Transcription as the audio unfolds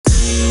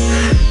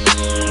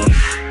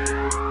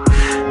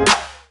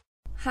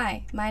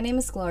Hi, my name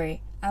is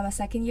Glory. I'm a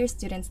second year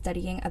student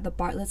studying at the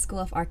Bartlett School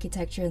of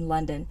Architecture in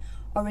London,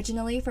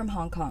 originally from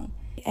Hong Kong.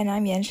 And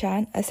I'm Yan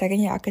Shan, a second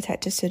year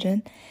architecture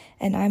student,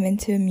 and I'm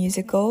into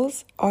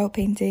musicals, oil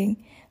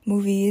painting,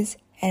 movies,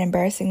 and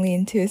embarrassingly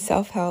into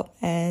self-help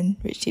and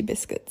Richie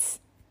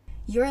biscuits.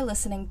 You're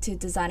listening to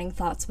Designing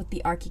Thoughts with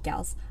the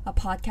Archigals, a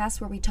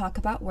podcast where we talk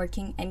about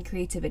working and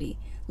creativity,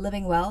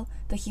 living well,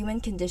 the human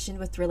condition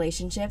with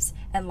relationships,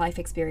 and life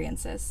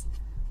experiences.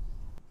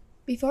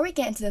 Before we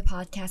get into the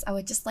podcast, I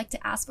would just like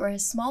to ask for a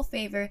small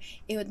favor.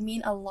 It would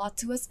mean a lot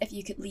to us if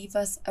you could leave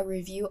us a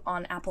review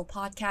on Apple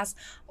Podcasts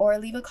or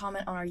leave a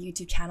comment on our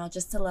YouTube channel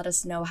just to let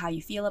us know how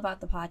you feel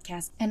about the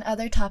podcast and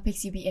other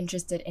topics you'd be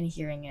interested in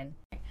hearing in.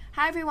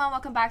 Hi everyone,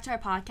 welcome back to our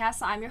podcast.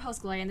 So I'm your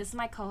host Gloria and this is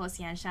my co-host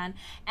Yanshan,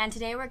 and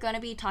today we're going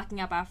to be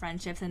talking about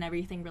friendships and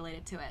everything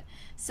related to it.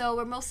 So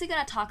we're mostly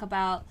going to talk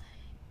about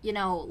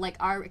like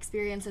our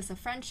experiences of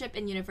friendship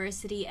in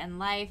university and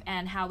life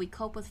and how we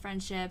cope with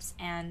friendships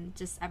and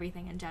just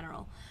everything in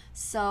general.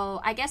 So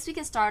I guess we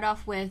can start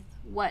off with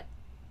what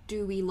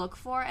do we look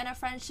for in a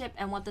friendship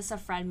and what does a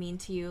friend mean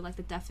to you, like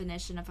the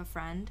definition of a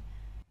friend?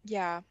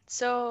 Yeah.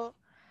 So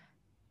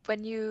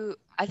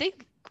I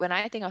think when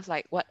I think of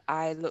like what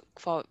I look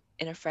for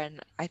in a friend,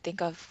 I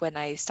think of when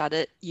I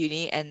started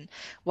uni and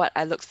what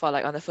I looked for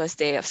like on the first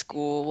day of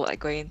school, like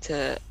going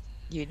to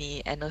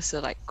uni and also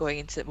like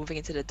moving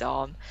into the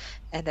dorm,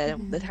 and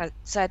then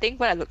so I think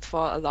what I looked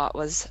for a lot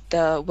was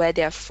the where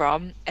they're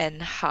from and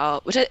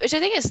how, which I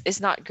think is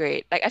not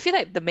great. Like I feel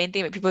like the main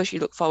thing that people should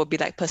look for would be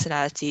like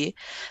personality,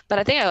 but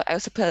I think I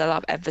also put a lot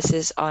of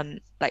emphasis on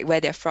like where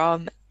they're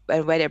from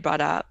and where they're brought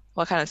up,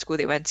 what kind of school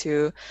they went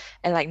to,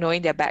 and like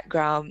knowing their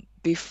background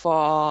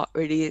before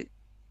really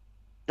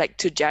like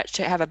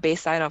to have a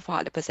baseline of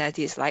what the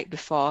personality is like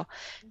before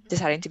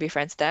deciding to be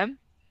friends with them.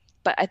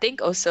 But I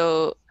think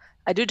also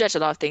I do judge a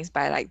lot of things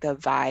by like the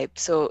vibe.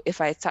 So if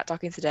I start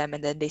talking to them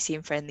and then they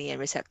seem friendly and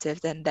receptive,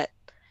 then that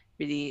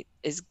really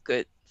is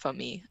good for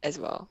me as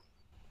well.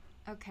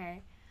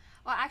 Okay.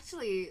 Well,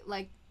 actually,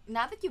 like,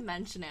 now that you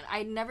mention it,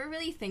 I never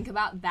really think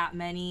about that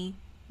many,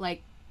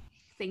 like,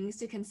 things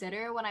to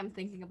consider when I'm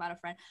thinking about a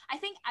friend. I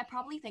think I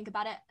probably think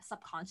about it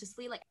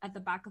subconsciously, like, at the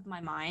back of my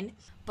mind,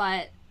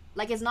 but,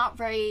 like, it's not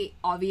very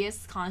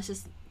obvious,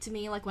 conscious to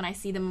me. Like, when I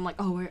see them, I'm like,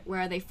 oh, where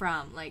are they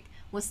from? Like,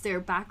 what's their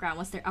background?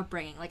 What's their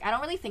upbringing? Like, I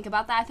don't really think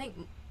about that.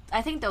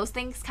 I think those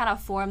things kind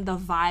of form the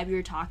vibe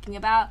you're talking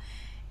about,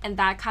 and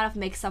that kind of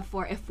makes up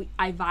for if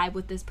I vibe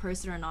with this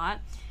person or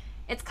not.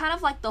 It's kind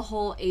of like the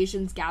whole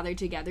Asians gather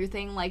together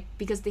thing, like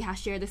because they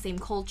share the same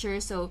culture,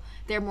 so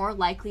they're more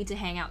likely to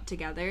hang out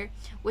together,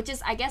 which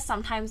is, I guess,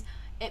 sometimes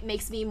it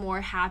makes me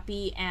more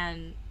happy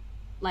and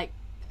like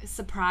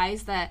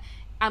surprised that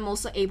I'm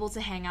also able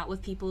to hang out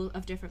with people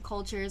of different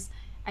cultures.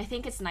 I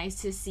think it's nice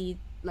to see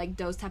like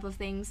those type of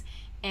things,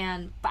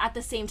 and but at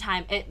the same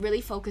time it really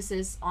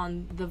focuses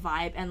on the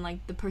vibe and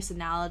like the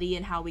personality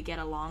and how we get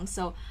along.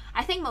 So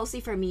I think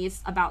mostly for me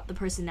it's about the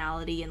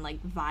personality and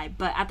like vibe,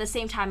 but at the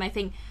same time I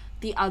think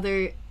the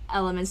other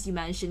elements you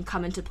mentioned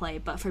come into play,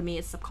 but for me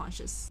it's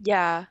subconscious.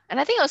 Yeah, and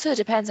I think also it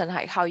depends on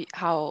like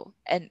how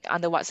and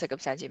under what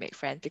circumstance you make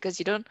friends, because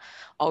you don't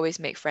always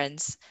make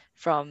friends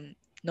from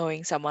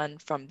knowing someone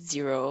from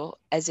zero,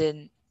 as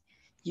in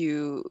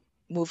you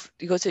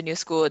go to a new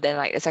school, then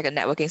like it's like a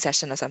networking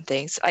session or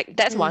something. So, like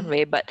that's one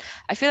way, but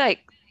I feel like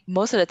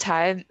most of the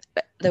time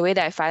the way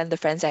that I find the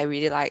friends that I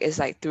really like is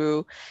like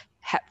through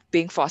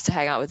being forced to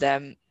hang out with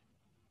them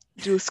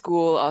through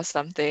school or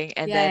something,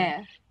 and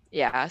then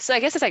yeah. So I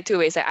guess it's like two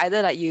ways. Like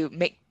either like you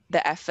make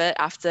the effort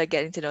after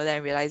getting to know them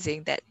and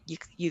realizing that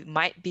you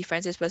might be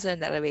friends with this person,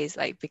 and the other way is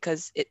like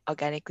because it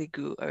organically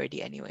grew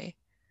already anyway.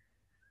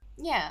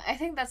 Yeah, I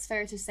think that's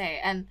fair to say,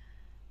 and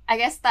I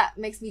guess that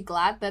makes me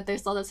glad that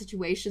there's all those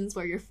situations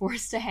where you're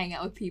forced to hang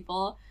out with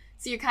people.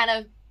 So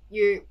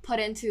you're put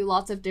into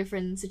lots of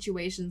different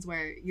situations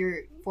where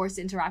you're forced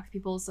to interact with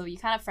people. So you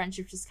kind of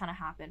friendships just kind of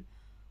happen,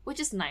 which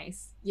is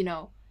nice.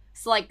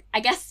 So like I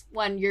guess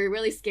when you're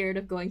really scared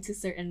of going to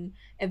certain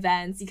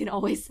events, you can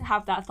always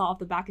have that thought at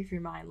the back of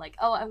your mind, like,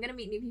 oh, I'm gonna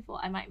meet new people.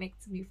 I might make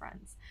some new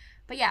friends.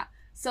 But yeah.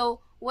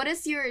 So what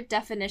is your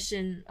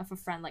definition of a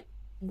friend? Like,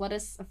 what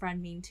does a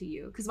friend mean to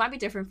you? Because it might be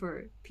different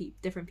for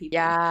different people.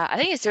 Yeah, I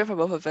think it's different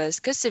for both of us.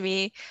 Because to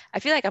me, I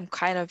feel like I'm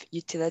kind of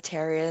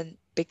utilitarian,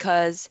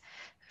 because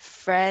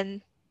friend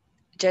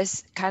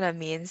just kind of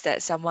means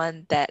that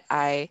someone that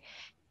I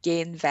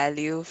gain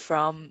value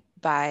from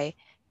by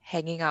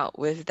hanging out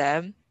with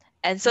them.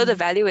 And so the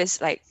value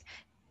is like,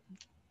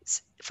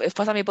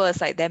 for some people, it's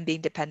like them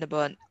being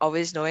dependable and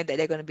always knowing that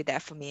they're going to be there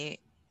for me,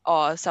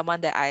 or someone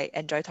that I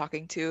enjoy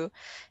talking to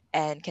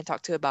and can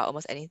talk to about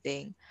almost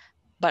anything.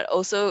 But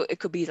also it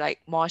could be like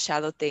more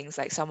shallow things,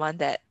 like someone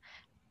that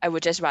I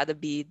would just rather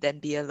be than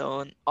be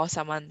alone, or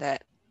someone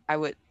that I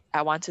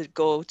want to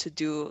go to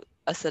do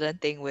a certain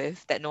thing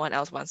with that no one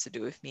else wants to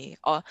do with me.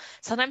 Or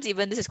sometimes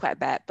even this is quite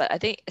bad, but I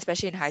think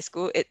especially in high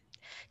school it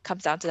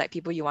comes down to like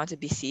people you want to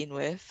be seen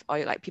with,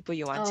 or like people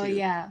you want Oh to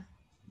yeah.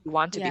 you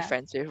want to be Yeah.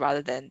 friends with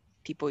rather than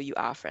people you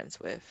are friends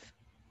with.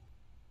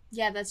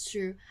 Yeah, that's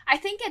true. I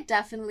think it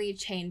definitely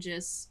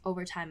changes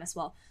over time as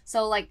well.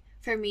 So like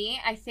for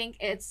me, I think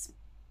it's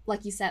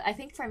like you said, I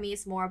think for me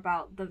it's more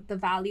about the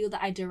value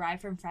that I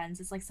derive from friends.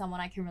 It's like someone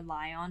I can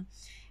rely on.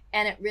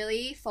 And it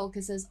really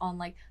focuses on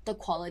like the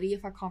quality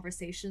of our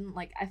conversation.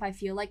 Like if I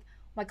feel like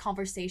my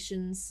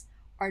conversations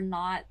are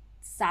not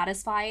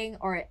satisfying,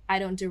 or I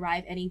don't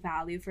derive any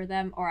value for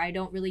them, or I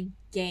don't really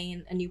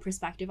gain a new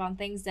perspective on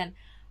things, then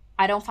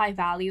I don't find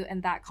value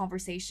in that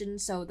conversation.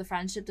 So the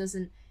friendship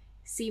doesn't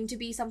seem to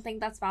be something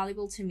that's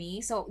valuable to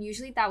me. So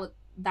usually that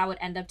would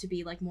end up to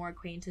be like more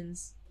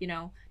acquaintance,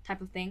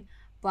 type of thing.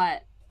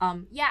 But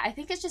yeah, I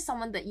think it's just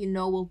someone that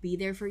will be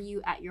there for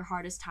you at your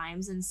hardest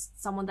times, and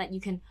someone that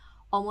you can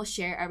almost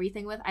share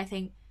everything with. I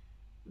think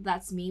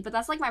that's me, but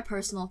that's like my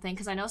personal thing,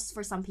 because I know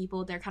for some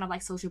people they're kind of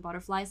like social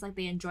butterflies, like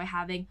they enjoy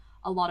having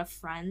a lot of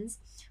friends.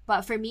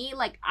 But for me,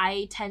 like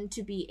I tend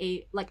to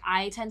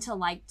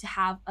like to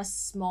have a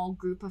small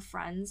group of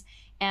friends,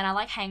 and I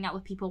like hanging out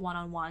with people one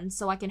on one,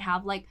 so I can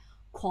have like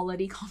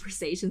quality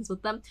conversations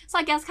with them. So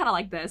I guess kind of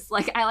like this,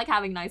 like I like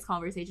having nice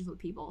conversations with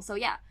people. So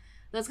yeah,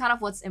 that's kind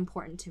of what's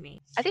important to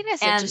me. I think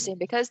that's And interesting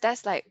because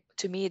that's like,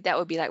 to me, that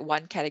would be like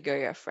one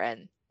category of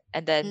friend.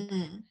 And then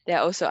mm, there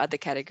are also other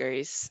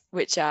categories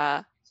which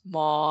are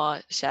more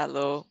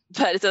shallow,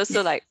 but it's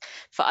also like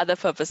for other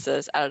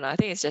purposes. I don't know. I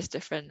think it's just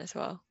different as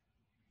well.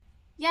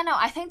 yeah, no,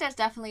 I think there's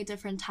definitely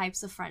different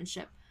types of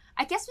friendship.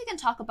 I guess we can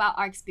talk about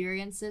our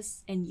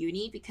experiences in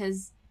uni,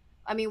 because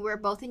I mean, we're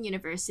both in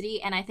university,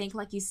 and I think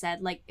like you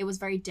said, like it was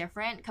very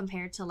different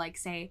compared to like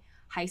say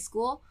high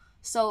school.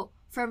 So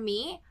for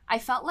me, I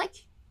felt like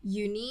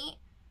uni,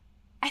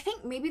 I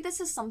think maybe this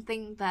is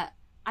something that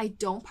I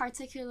don't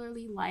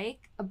particularly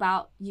like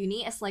about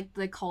uni. It's like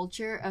the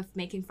culture of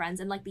making friends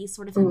and like the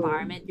sort of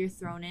environment you're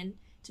thrown in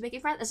to making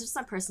friends. It's just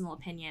my personal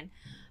opinion.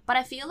 But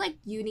I feel like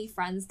uni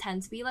friends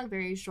tend to be like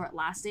very short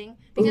lasting,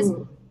 because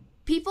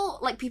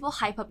people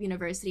hype up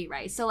university,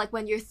 right? So like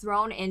when you're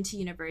thrown into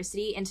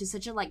university, into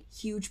such a like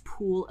huge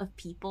pool of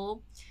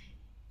people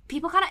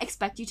kind of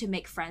expect you to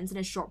make friends in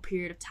a short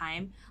period of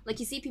time. Like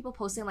you see people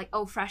posting like,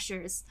 oh,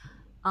 freshers,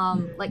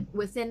 like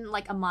within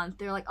like a month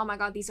they're like, oh my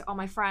god, these are all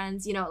my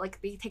friends,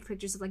 like they take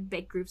pictures of like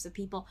big groups of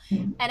people.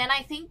 And then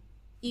I think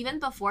even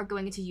before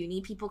going into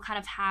uni, people kind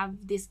of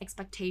have this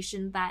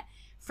expectation that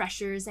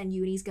freshers and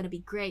uni is going to be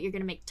great, you're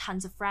going to make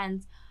tons of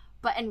friends.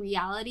 But in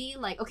reality,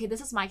 like, okay,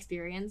 this is my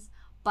experience,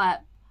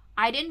 but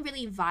I didn't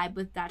really vibe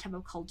with that type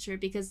of culture,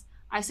 because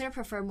I sort of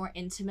prefer more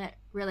intimate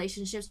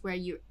relationships where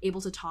you're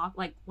able to talk,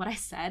 like what I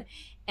said,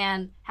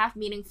 and have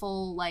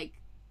meaningful like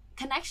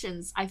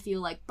connections, I feel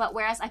like. But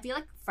whereas I feel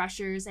like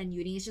freshers and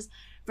uni is just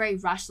very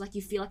rushed, like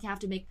you feel like you have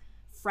to make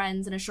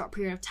friends in a short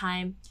period of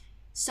time.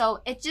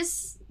 So it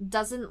just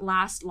doesn't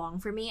last long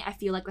for me. I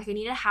feel like I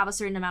need to have a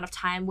certain amount of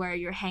time where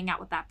you're hang out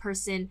with that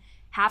person,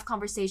 have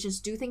conversations,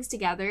 do things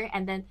together,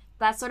 and then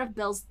that sort of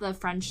builds the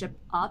friendship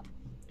up,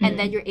 and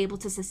then you're able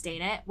to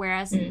sustain it.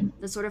 Whereas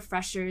the sort of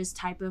freshers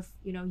type of,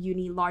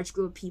 uni large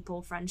group of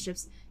people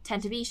friendships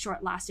tend to be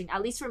short lasting.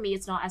 At least for me,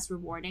 it's not as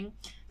rewarding,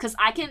 because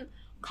I can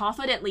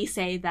confidently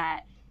say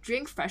that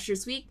during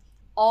freshers week,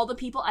 all the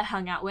people I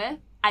hung out with,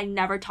 I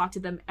never talked to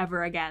them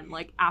ever again,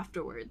 like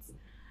afterwards.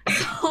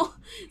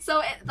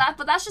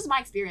 But that's just my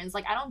experience.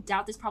 Like I don't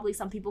doubt there's probably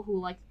some people who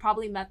like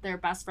probably met their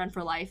best friend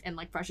for life in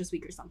like freshers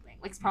week or something.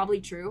 Like it's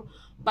probably true,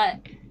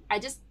 but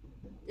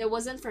it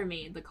wasn't for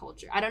me, the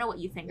culture. I don't know what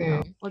you think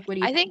though. Like what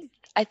do you think?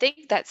 I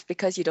think that's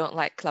because you don't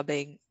like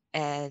clubbing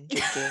and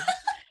drinking.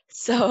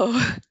 So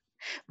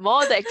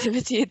more the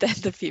activity than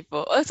the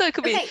people. Also, it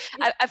could be. Okay.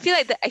 I feel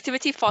like the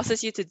activity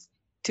forces you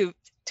to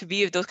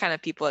be with those kind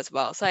of people as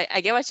well. So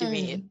I get what you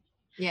mean.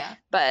 Yeah.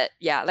 But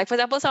yeah, like for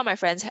example, some of my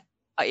friends,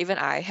 or even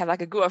I, have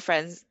like a group of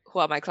friends who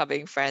are my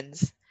clubbing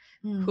friends,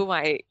 whom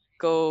I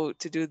go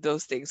to do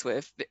those things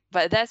with.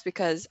 But that's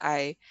because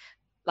I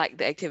like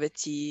the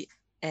activity,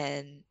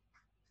 and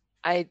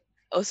I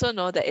also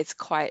know that it's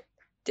quite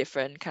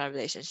different kind of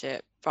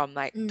relationship from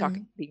like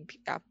talking, being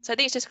picked up. So I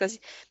think it's just because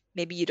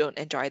maybe you don't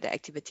enjoy the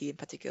activity in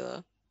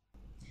particular.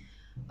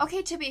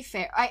 Okay, to be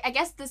fair, I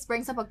guess this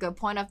brings up a good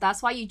point of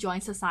that's why you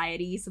join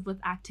societies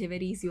with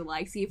activities you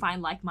like, so you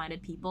find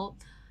like-minded people.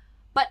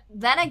 But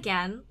then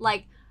again,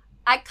 like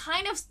I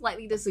kind of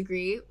slightly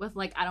disagree with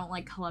like I don't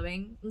like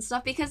clubbing and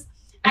stuff, because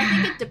I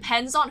think it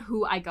depends on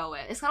who I go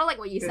with. It's kind of like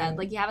what you said,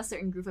 like you have a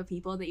certain group of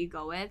people that you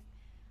go with.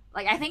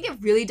 Like I think it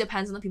really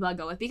depends on the people I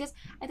go with, because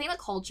I think the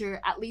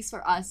culture, at least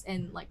for us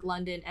in like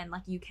London and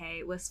like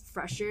UK, was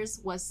freshers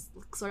was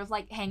sort of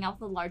like hang out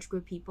with a large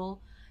group of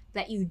people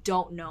that you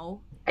don't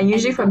know, And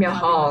usually you from go your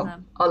clubbing with hall,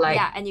 them. or like,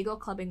 Yeah, and you go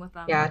clubbing with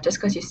them. yeah, just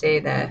because you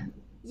stay there.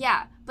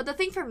 Yeah, but the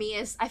thing for me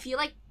is, I feel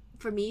like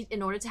for me,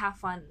 in order to have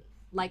fun,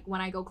 like when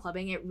I go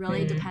clubbing, it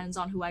really depends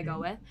on who I go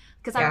with.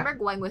 Because I remember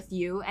going with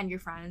you and your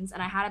friends, and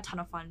I had a ton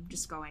of fun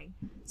just going.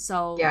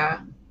 So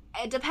Yeah.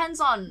 it depends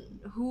on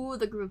who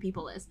the group of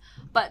people is.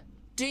 But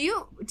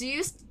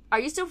are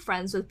you still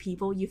friends with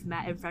people you've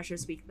met in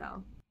Freshers Week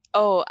though?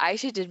 Oh, I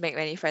actually didn't make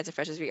many friends in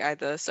Freshers Week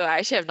either, so I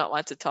actually have not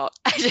want to talk.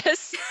 I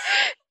just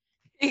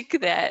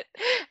think that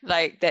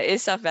like there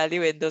is some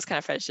value in those kind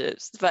of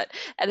friendships, but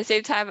at the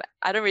same time,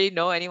 I don't really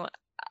know anyone.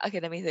 Okay,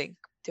 let me think.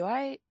 Do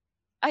I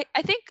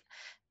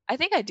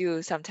think I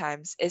do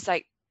sometimes. It's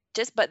like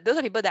just, but those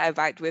are people that I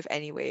vibed with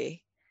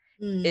anyway.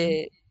 Mm.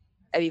 It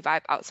and we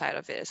vibe outside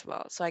of it as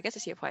well. So I guess I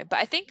see your point. But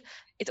I think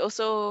it's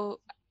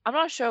also, I'm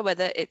not sure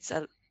whether it's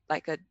a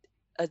like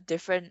a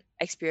different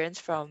experience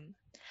from,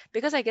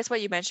 because I guess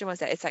what you mentioned was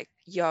that it's like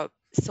you're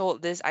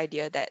sold this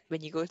idea that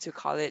when you go to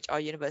college or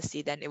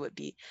university, then it would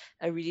be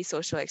a really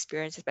social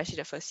experience, especially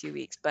the first few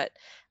weeks. But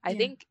I Yeah.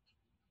 think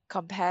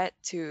compared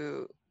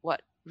to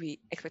what we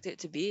expected it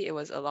to be, it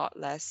was a lot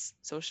less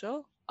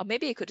social. Or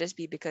maybe it could just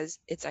be because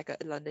it's like a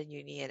London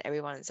uni and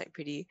everyone is like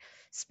pretty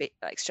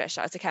like stretched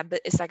out. It's a campus.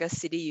 It's like a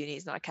city uni.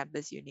 It's not a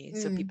campus uni,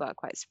 so Mm. people are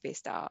quite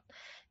spaced out.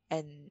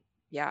 And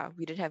yeah,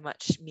 we didn't have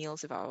much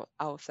meals with our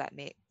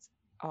flatmates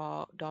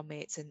or dorm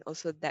mates, and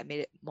also that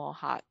made it more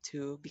hard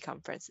to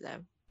become friends with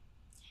them.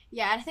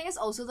 Yeah, and I think it's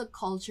also the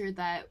culture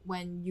that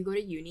when you go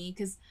to uni,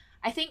 because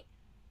I think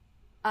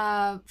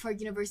for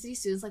university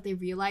students, like they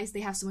realize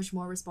they have so much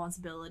more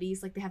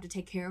responsibilities. Like they have to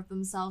take care of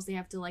themselves, they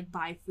have to like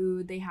buy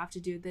food, they have to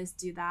do this,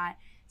 do that,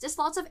 just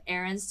lots of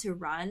errands to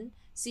run.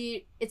 So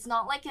it's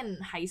not like in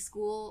high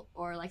school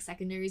or like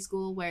secondary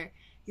school where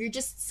you're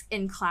just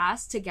in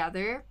class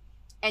together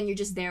and you're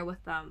just there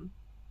with them.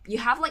 You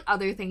have like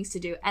other things to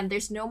do, and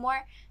there's no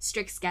more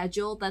strict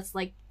schedule that's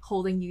like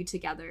holding you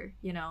together,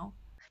 you know.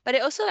 But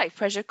it also like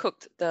pressure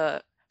cooked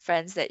the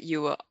friends that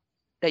you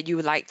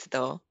liked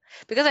though,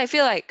 because I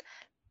feel like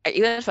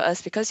even for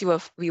us, because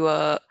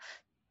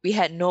we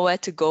had nowhere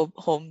to go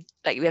home,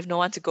 like we have no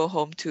one to go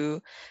home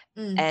to,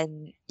 Mm.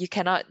 and you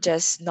cannot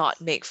just not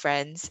make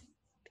friends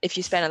if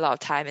you spend a lot of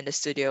time in the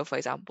studio, for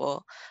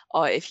example,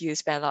 or if you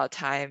spend a lot of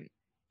time.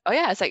 Oh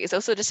yeah, it's like it's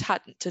also just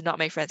hard to not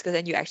make friends because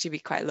then you actually be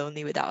quite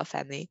lonely without a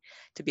family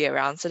to be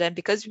around. So then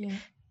because Yeah.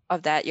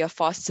 of that, you're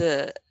forced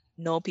to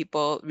know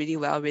people really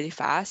well, really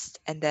fast,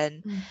 and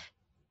then Mm.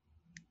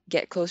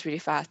 get close really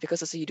fast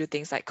because also you do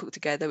things like cook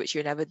together, which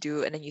you never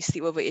do, and then you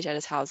sleep over each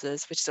other's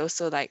houses, which is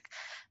also like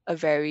a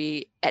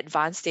very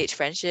advanced stage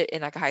friendship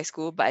in like a high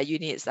school. But at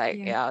uni, it's like,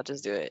 Yeah. yeah, I'll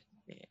just do it.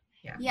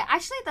 Yeah,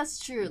 actually that's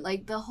true.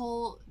 Like the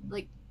whole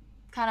like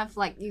kind of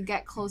like you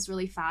get close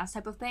really fast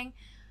type of thing.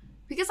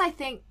 Because I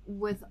think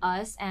with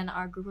us and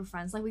our group of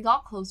friends, like we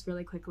got close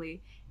really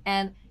quickly.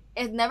 And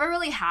it never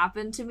really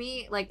happened to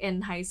me like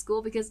in high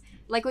school because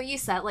like what you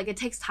said, like it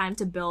takes time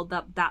to build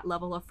up that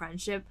level of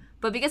friendship.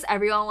 But because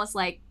everyone was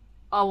like,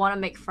 oh, I want to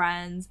make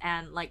friends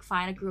and like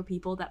find a group of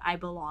people that I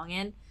belong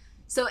in.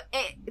 So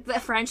the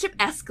friendship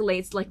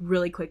escalates like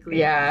really quickly.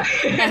 Yeah.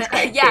 And It's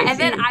quite yeah, and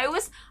then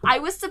crazy. I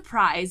was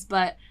surprised,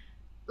 but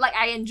like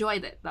I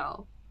enjoyed it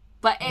though.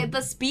 But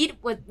the speed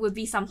would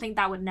be something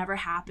that would never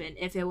happen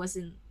if it was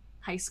in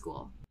high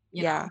school.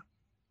 You Yeah, know?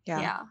 yeah,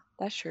 Yeah.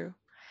 that's true.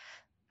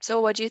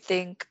 So what do you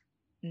think?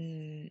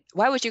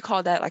 Why would you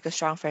call that like a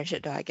strong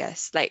friendship though? I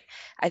guess like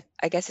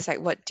I guess it's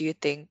like, what do you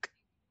think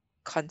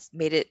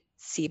made it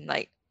seem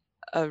like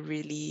a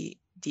really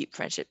deep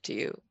friendship to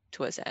you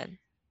towards the end?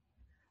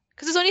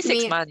 Because it's only I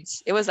six mean,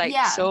 months. It was like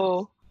yeah,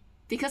 so.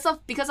 because of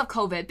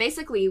COVID.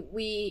 Basically,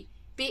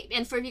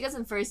 because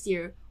in first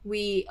year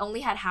we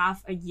only had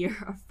half a year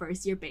of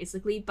first year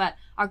basically, but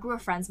our group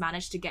of friends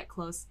managed to get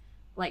close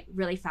like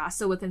really fast.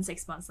 So within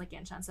 6 months, like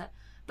Yanshan said.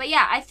 But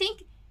yeah, I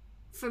think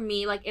for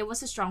me, like it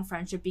was a strong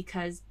friendship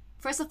because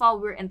first of all,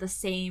 we're in the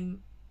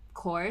same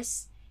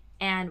course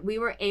and we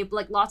were able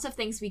like lots of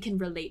things we can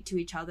relate to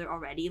each other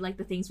already. Like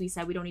the things we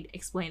said, we don't need to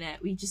explain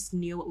it. We just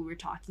knew what we were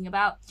talking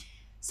about.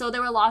 So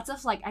there were lots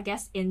of like I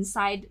guess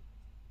inside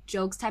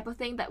jokes type of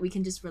thing that we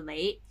can just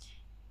relate.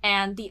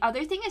 And the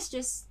other thing is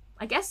just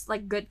I guess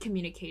like good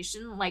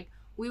communication. Like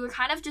we were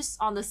kind of just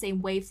on the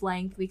same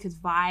wavelength. We could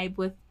vibe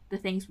with the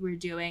things we were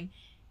doing,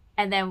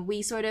 and then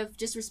we sort of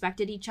just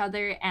respected each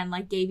other and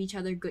like gave each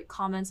other good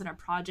comments on our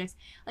projects.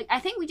 Like I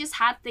think we just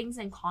had things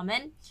in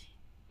common,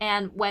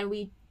 and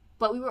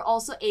but we were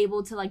also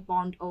able to like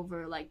bond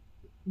over like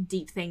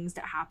deep things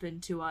that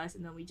happened to us,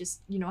 and then we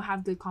just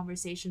have good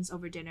conversations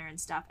over dinner and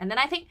stuff. And then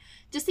I think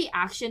just the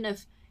action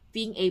of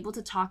being able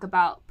to talk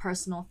about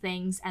personal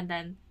things and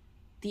then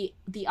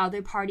the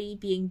other party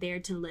being there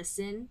to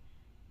listen,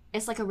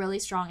 it's like a really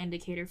strong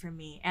indicator for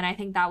me. And I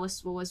think that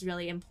was what was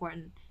really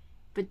important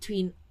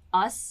between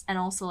us and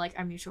also like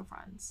our mutual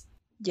friends.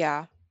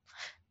 Yeah,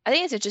 I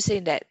think it's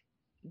interesting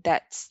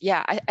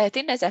I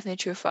think that's definitely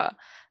true for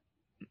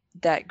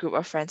that group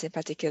of friends in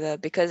particular,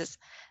 because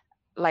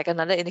like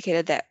another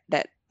indicator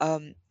that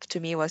to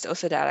me was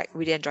also that I like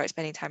really enjoyed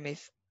spending time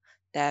with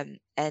them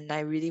and I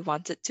really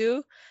wanted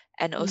to,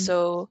 and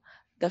also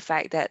the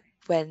fact that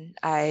when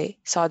I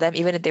saw them,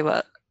 even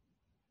if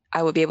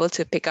I would be able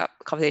to pick up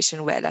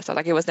conversation where I left off.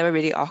 Like it was never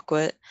really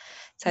awkward.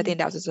 So I think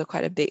that was also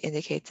quite a big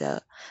indicator.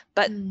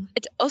 But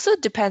it also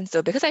depends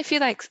though, because I feel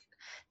like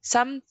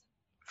some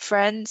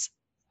friends,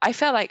 I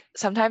felt like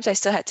sometimes I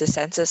still had to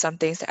censor some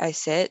things that I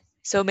said.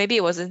 So maybe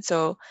it wasn't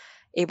so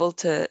able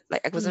to,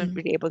 like I wasn't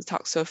really able to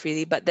talk so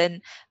freely. But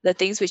then the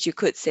things which you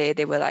could say,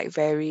 they were like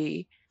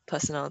very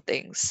personal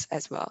things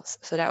as well.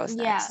 So that was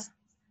Yeah. nice.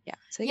 Yeah.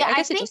 So Yeah, I I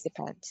guess it think just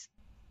depends.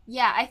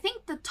 yeah, I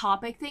think the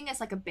topic thing is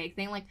like a big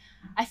thing. Like,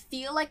 I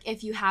feel like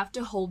if you have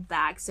to hold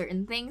back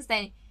certain things,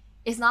 then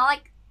it's not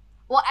like,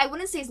 well, I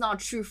wouldn't say it's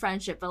not a true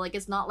friendship, but like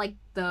it's not like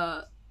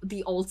the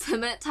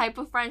ultimate type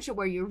of friendship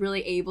where you're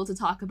really able to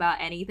talk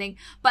about anything.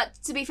 But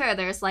to be fair,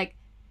 there's like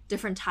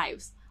different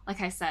types,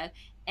 like I said,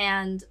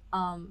 and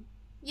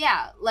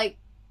yeah, like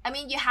I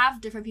mean, you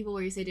have different people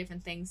where you say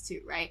different things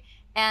too, right?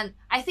 And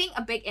I think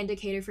a big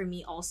indicator for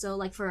me also,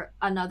 like for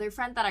another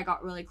friend that I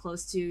got really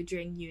close to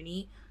during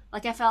uni,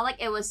 like I felt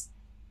like it was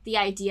the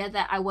idea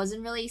that I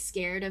wasn't really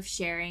scared of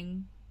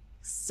sharing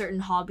certain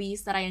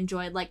hobbies that I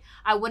enjoyed. Like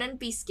I wouldn't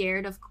be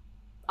scared of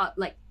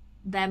like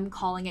them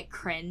calling it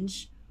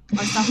cringe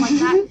or stuff like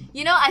that.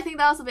 You know, I think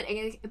that was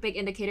a big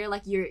indicator.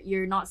 Like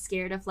you're not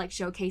scared of like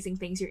showcasing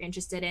things you're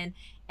interested in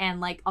and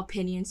like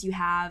opinions you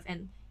have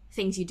and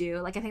things you do.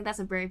 Like I think that's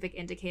a very big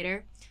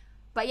indicator.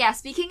 But yeah,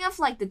 speaking of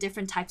like the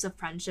different types of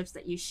friendships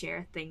that you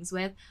share things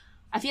with,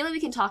 I feel like we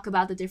can talk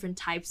about the different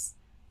types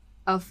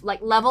of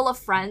like level of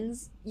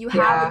friends you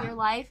have in Yeah. your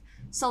life.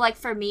 So like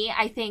for me,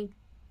 I think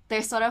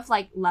there's sort of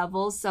like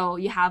levels. So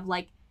you have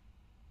like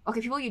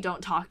okay, people you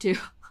don't talk to,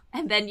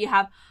 and then you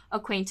have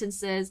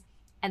acquaintances,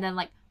 and then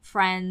like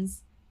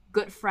friends,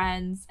 good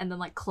friends, and then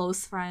like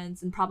close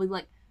friends, and probably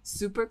like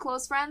super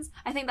close friends.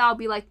 I think that would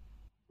be like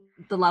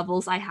the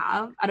levels I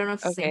have. I don't know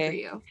if it's the same for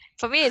Okay. you.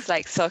 For me, it's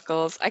like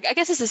circles. I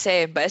guess it's the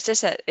same, but it's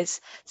just that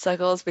it's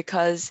circles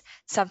because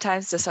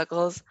sometimes the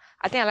circles,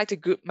 I think I like to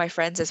group my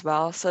friends as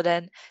well. So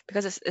then,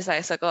 because it's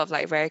like a circle of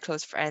like very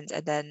close friends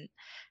and then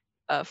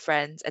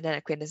friends and then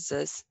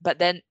acquaintances. But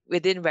then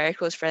within very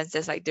close friends,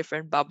 there's like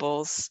different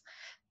bubbles,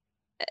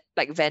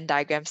 like Venn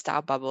diagram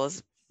style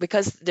bubbles,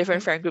 because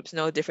different friend groups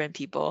know different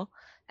people.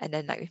 And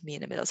then like with me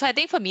in the middle. So I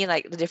think for me,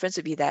 like the difference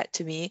would be that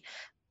to me,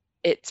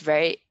 it's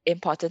very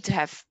important to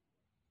have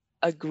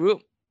a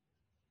group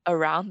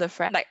around the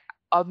friend, like,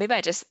 or maybe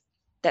I just,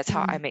 that's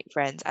how I make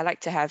friends. I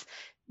like to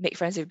make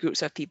friends with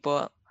groups of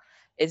people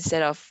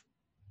instead of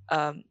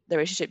the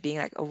relationship being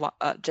like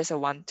just a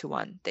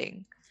one-to-one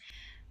thing.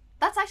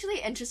 That's actually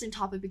an interesting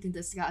topic we can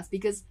discuss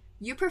because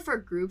you prefer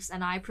groups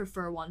and I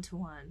prefer one to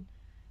one.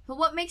 But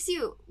what makes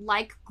you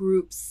like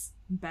groups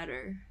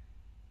better?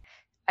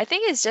 I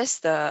think it's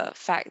just the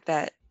fact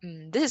that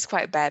this is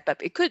quite bad,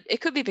 but it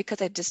could be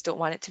because I just don't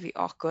want it to be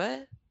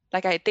awkward.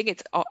 Like I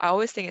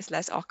always think it's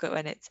less awkward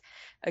when it's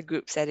a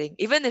group setting,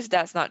 even if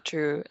that's not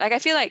true. Like I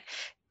feel like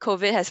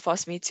COVID has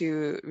forced me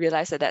to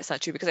realize that that's not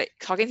true, because like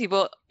talking to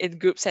people in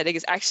group setting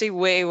is actually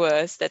way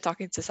worse than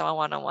talking to someone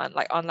one on one,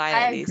 like online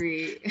I at least.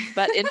 agree.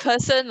 But in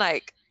person,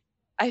 like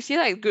I feel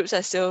like groups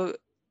are still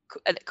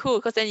cool,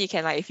 because then you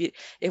can like,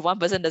 if one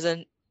person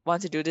doesn't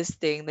want to do this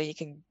thing, then you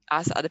can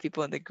ask other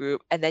people in the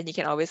group, and then you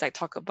can always like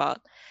talk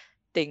about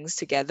things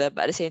together.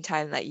 But at the same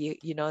time, like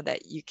you know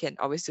that you can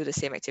always do the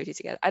same activity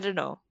together. I don't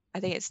know. I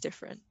think it's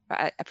different, but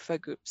I prefer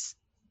groups.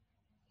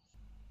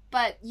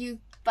 But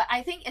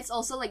I think it's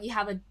also like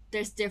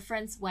there's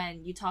difference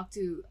when you talk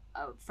to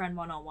a friend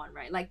one on one,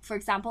 right? Like for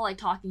example, like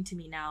talking to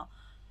me now,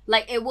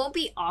 like it won't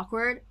be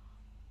awkward,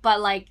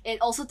 but like it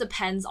also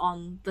depends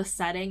on the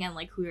setting and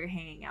like who you're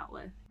hanging out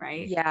with,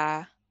 right?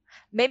 Yeah,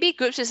 maybe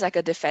groups is like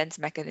a defense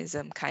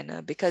mechanism kind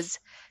of, because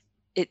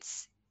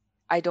it's,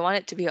 I don't want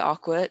it to be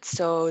awkward,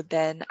 so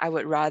then I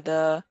would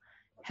rather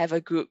have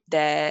a group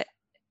there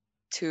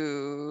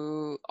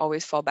to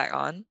always fall back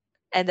on.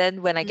 And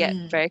then when I get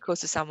very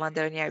close to someone,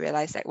 then only I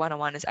realize that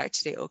one-on-one is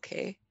actually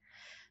okay.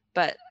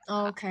 But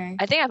Okay.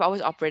 I think I've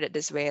always operated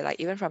this way.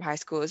 Like even from high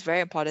school, it's very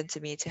important to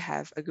me to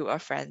have a group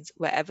of friends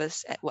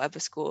at whatever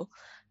school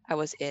I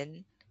was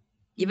in,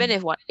 even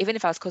if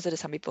I was closer to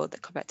some people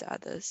than compared to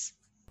others.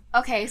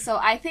 Okay, so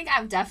I think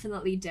I'm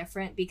definitely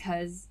different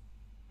because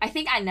I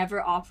think I never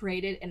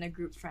operated in a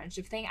group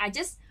friendship thing. I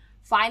just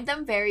find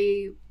them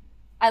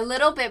a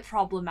little bit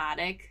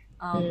problematic.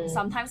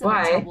 Sometimes a bit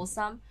Why?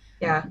 troublesome.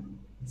 Yeah.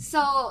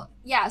 So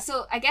yeah,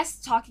 so I guess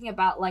talking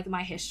about like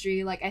my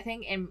history, like I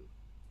think in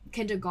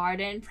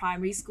kindergarten,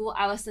 primary school,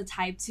 I was the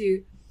type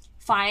to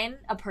find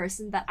a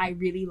person that I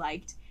really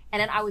liked, and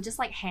then I would just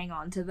like hang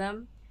on to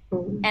them,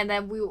 and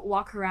then we would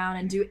walk around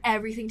and do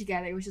everything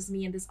together. It was just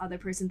me and this other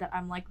person that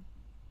I'm like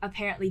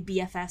apparently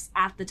BFFs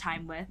at the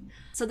time with.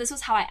 So this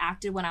was how I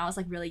acted when I was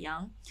like really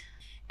young.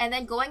 And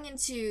then going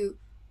into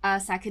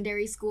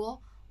secondary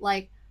school,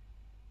 like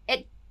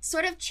it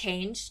sort of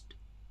changed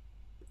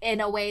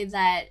in a way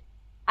that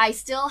I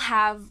still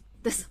have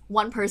this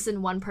one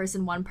person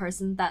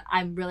that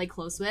I'm really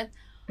close with.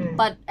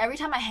 But every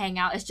time I hang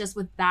out, it's just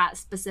with that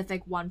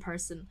specific one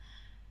person.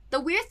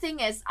 The weird thing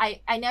is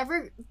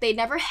they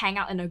never hang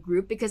out in a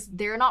group because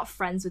they're not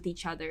friends with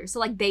each other. So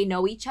like they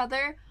know each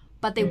other,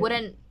 but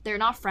they're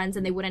not friends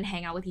and they wouldn't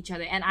hang out with each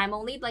other. And I'm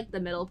only like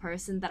the middle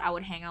person that I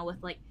would hang out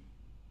with, like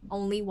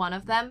only one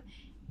of them.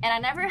 And I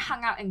never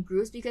hung out in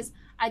groups because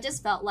I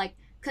just felt like,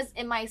 because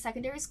in my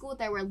secondary school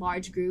there were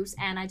large groups,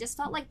 and I just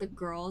felt like the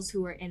girls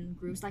who were in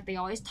groups, like they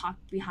always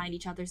talked behind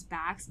each other's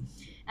backs,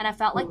 and I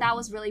felt like that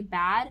was really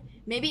bad.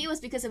 Maybe it was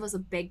because it was a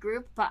big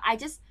group, but I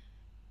just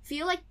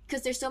feel like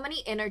because there's so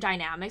many inner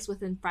dynamics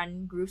within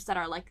friend groups that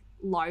are like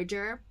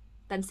larger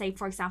than, say,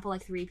 for example,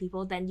 like 3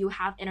 people, then you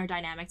have inner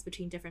dynamics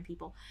between different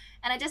people.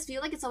 And I just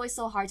feel like it's always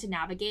so hard to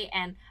navigate.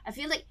 And I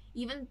feel like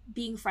even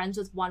being friends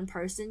with one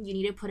person, you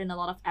need to put in a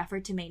lot of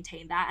effort to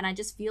maintain that. And I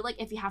just feel like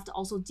if you have to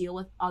also deal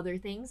with other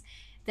things,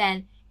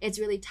 then it's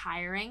really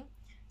tiring.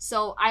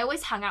 So I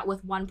always hung out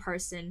with one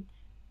person,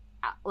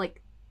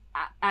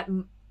 at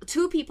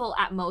 2 people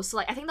at most. So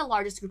like I think the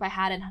largest group I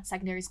had in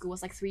secondary school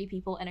was like 3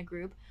 people in a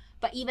group.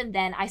 But even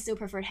then, I still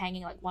preferred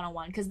hanging like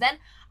one-on-one, because then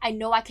I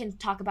know I can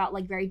talk about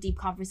like very deep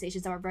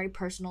conversations that are very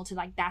personal to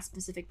like that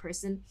specific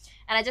person.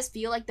 And I just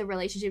feel like the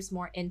relationship's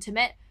more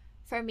intimate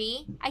for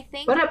me, I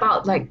think. What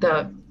about like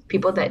the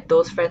people that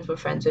those friends were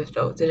friends with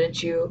though?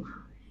 Didn't you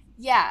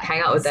Yeah.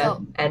 hang out with So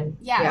them? And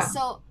yeah, yeah.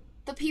 so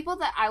the people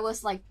that I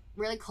was like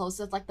really close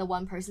with, like the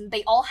one person,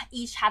 they all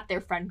each had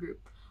their friend group,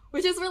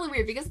 which is really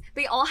weird because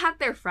they all had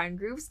their friend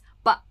groups,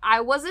 but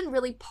I wasn't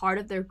really part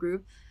of their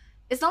group.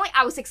 It's not like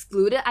I was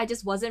excluded, I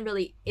just wasn't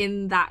really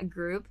in that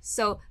group.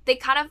 So they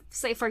kind of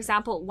say, for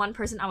example, one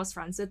person I was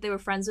friends with, they were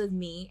friends with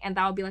me, and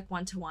that would be like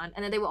 1-to-1.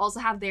 And then they would also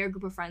have their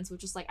group of friends,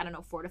 which was like, I don't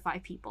know, 4 to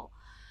 5 people.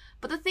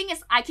 But the thing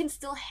is, I can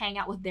still hang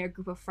out with their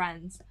group of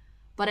friends.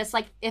 But it's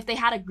like, if they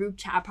had a group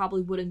chat, I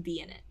probably wouldn't be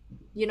in it.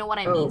 You know what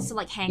I mean? Oh, So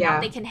like hang yeah.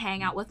 out, they can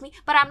hang out with me.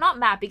 But I'm not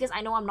mad because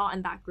I know I'm not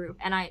in that group.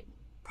 And I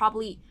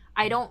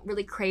don't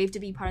really crave to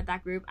be part of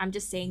that group. I'm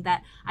just saying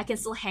that I can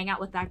still hang out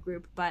with that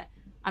group, but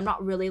I'm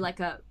not really like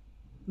a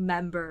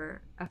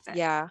member of it.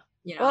 Yeah.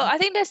 You know? Well, I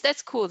think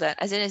that's cool then.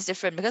 As in, it's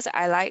different because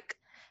I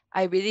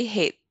really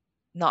hate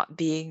not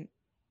being.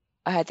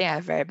 I think I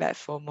have very bad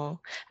FOMO.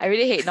 I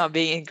really hate not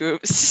being in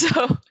groups. So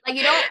like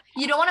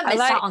you don't want to I miss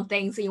like- out on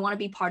things, so you want to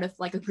be part of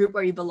like a group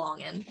where you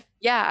belong in.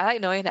 yeah, I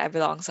like knowing that I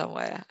belong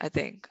somewhere. I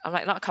think I'm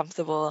like not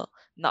comfortable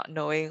not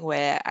knowing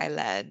where I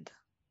land,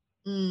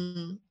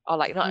 or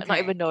like not Okay.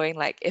 even knowing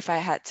like if I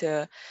had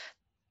to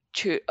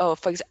choose. Oh,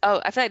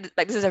 I feel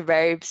like this is a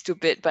very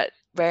stupid but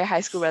very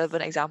high school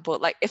relevant example.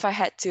 Like if I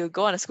had to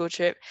go on a school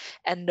trip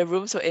and the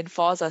rooms were in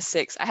 4s or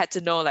 6, I had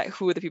to know like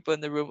who the people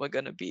in the room were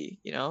gonna be.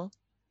 You know?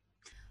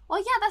 Well,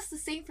 yeah, that's the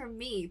same for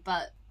me,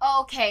 but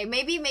okay,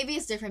 maybe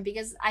it's different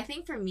because I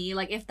think for me,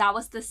 like if that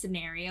was the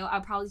scenario,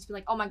 I'd probably just be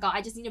like, oh my god,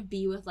 I just need to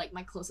be with like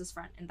my closest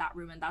friend in that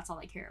room, and that's all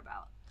I care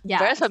about. Yeah.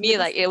 Whereas for me, because-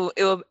 like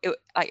it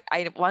like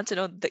I want to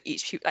know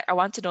like I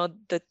want to know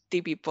the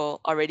 3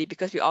 people already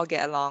because we all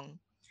get along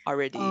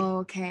already.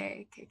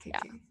 Okay.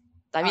 Yeah.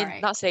 I mean,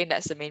 alright. not saying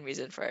that's the main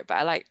reason for it, but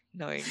I like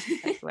knowing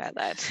like, where I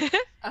land.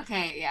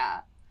 Okay,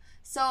 yeah.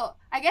 So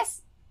I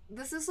guess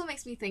this also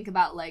makes me think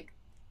about like,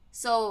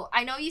 so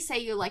I know you say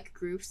you like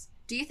groups.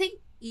 Do you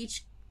think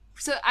each?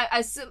 So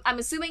I'm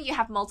assuming you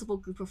have multiple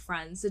group of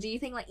friends. So do you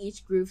think like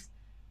each group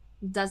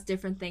does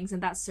different things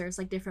and that serves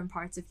like different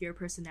parts of your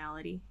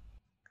personality?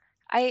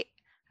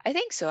 I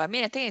think so. I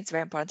mean, I think it's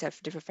very important to have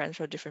different friends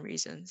for different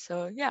reasons.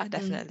 So yeah,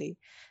 definitely.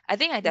 I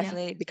think I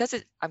definitely because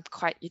I'm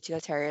quite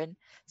utilitarian,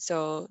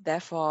 so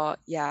therefore,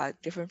 yeah,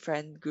 different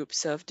friend groups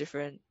serve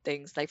different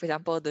things. Like for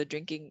example, the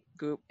drinking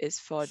group is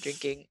for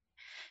drinking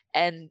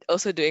and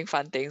also doing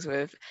fun things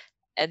with,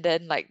 and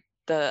then like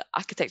the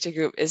architecture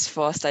group is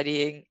for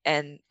studying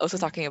and also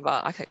talking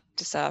about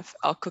architecture stuff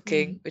or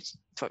cooking, which is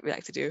what we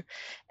like to do.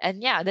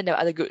 And yeah, then there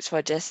are other groups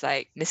for just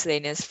like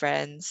miscellaneous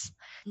friends,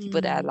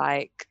 people that I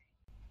like.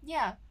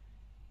 Yeah,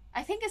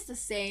 I think it's the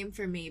same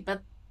for me,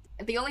 but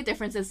the only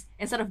difference is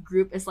instead of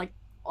group, it's like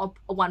a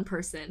one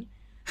person.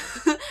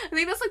 I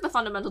think that's like the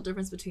fundamental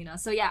difference between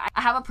us. So yeah, I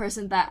have a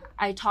person that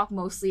I talk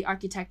mostly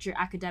architecture,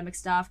 academic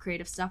stuff,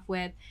 creative stuff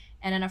with,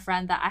 and then a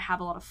friend that I have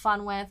a lot of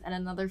fun with, and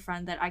another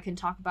friend that I can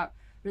talk about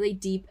really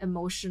deep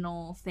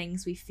emotional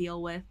things we feel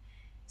with.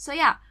 So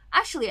yeah,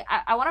 actually,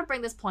 I want to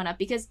bring this point up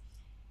because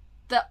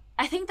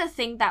I think the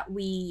thing that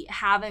we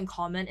have in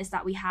common is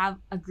that we have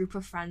a group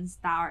of friends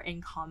that are in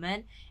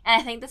common.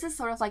 And I think this is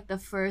sort of like the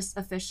first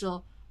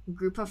official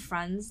group of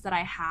friends that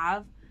I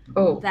have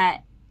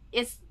that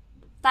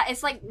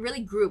it's like really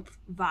group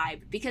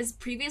vibe, because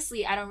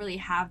previously I don't really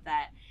have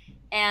that.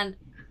 And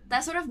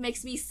that sort of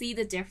makes me see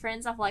the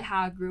difference of like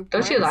how a group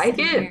Don't you works like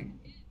it? compared-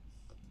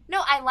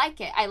 No, I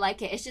like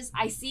it. It's just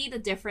I see the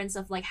difference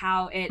of like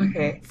how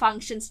it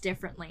functions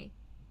differently.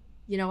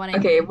 You know what I mean?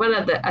 Okay,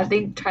 what are I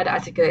think try to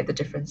articulate the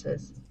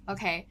differences.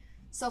 Okay,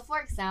 so for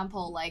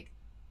example, like,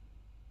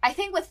 I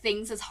think with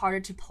things it's harder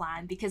to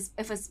plan because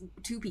if it's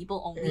 2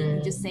 people only,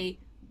 you just say,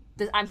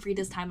 I'm free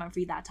this time, I'm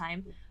free that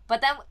time. But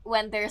then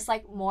when there's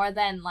like more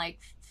than like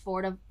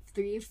 4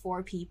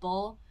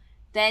 people,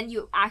 then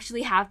you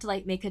actually have to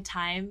like make a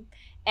time.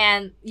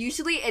 And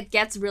usually it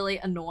gets really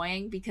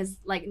annoying because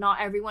like not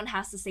everyone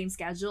has the same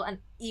schedule, and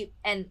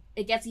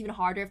it gets even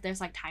harder if there's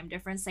like time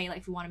difference. Say like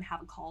if we want to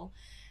have a call,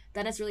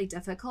 then it's really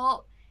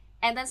difficult.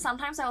 And then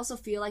sometimes I also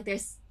feel like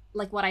there's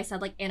like what I said,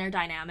 like inner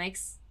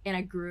dynamics in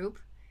a group,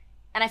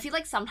 and I feel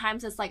like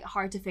sometimes it's like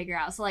hard to figure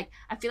out. So like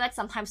I feel like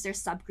sometimes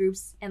there's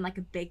subgroups in like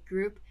a big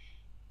group,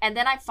 and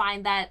then I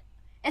find that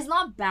it's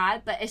not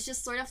bad, but it's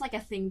just sort of like a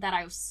thing that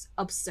I've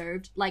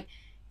observed, like,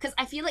 because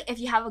I feel like if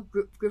you have a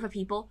group of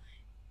people,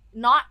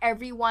 not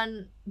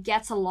everyone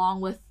gets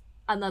along with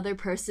another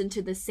person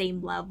to the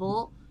same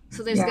level.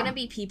 So there's Yeah. gonna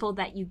be people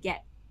that you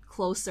get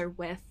closer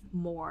with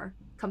more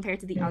compared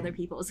to the other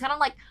people. It's kind of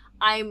like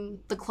I'm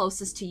the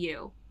closest to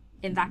you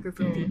in that group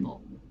of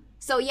people.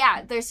 So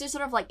yeah, there's just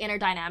sort of like inner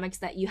dynamics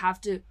that you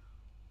have to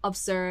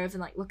observe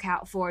and like look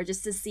out for,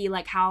 just to see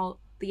like how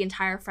the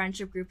entire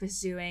friendship group is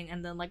doing,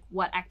 and then like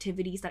what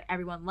activities that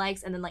everyone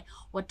likes, and then like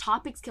what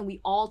topics can we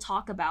all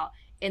talk about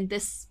in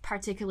this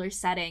particular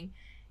setting.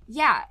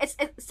 Yeah, it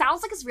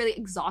sounds like it's really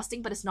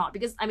exhausting, but it's not,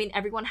 because I mean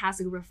everyone has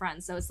a group of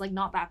friends, so it's like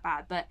not that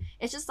bad. But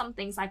it's just some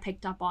things I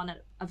picked up on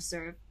and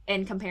observed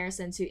in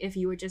comparison to if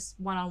you were just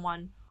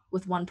one-on-one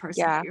with one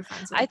person Yeah, that you're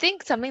friends with. I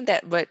think something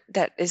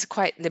that is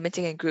quite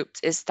limiting in groups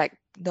is like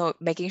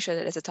making sure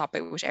that it's a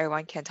topic which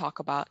everyone can talk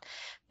about,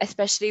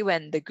 especially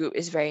when the group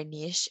is very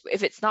niche.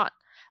 If it's not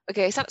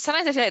okay,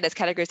 sometimes I feel like there's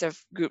categories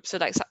of groups. So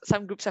like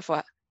some groups are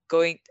for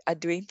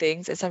doing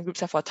things, and some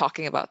groups are for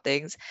talking about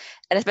things.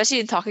 And especially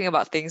in talking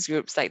about things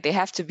groups, like they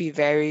have to be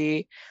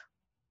very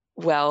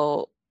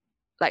well,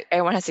 like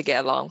everyone has to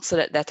get along so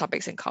that there are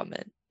topics in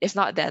common. If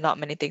not, there are not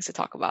many things to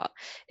talk about.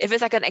 If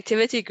it's like an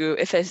activity group,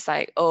 if it's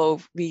like,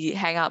 oh, we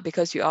hang out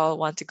because we all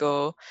want to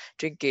go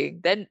drinking,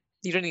 then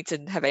you don't need to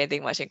have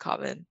anything much in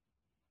common.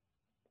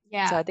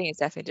 Yeah. So I think it's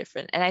definitely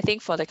different. And I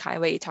think for the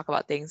kind where you talk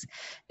about things,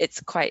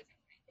 it's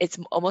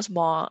almost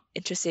more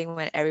interesting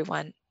when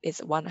everyone has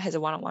a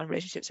one-on-one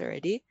relationships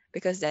already,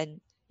 because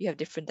then you have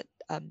different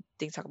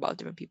things to talk about with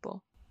different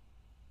people.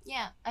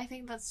 Yeah, I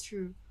think that's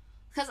true.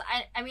 Because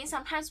I mean,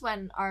 sometimes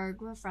when our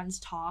group of friends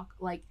talk,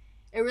 like,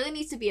 it really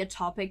needs to be a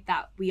topic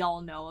that we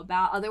all know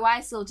about.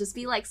 Otherwise, it'll just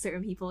be like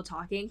certain people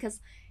talking. Because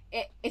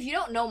if you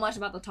don't know much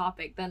about the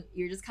topic, then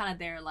you're just kind of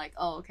there, like,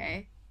 oh,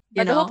 okay.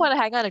 But the whole point of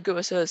hanging out in a group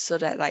also is so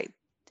that like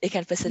it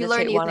can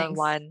facilitate new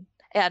one-on-one.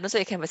 Yeah, and also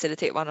it can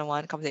facilitate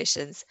one-on-one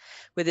conversations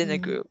within a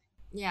group.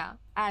 Yeah,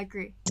 I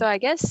agree. So I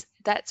guess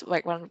that's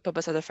like one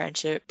purpose of the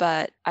friendship.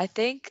 But I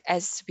think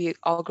as we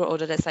all grow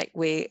older, there's like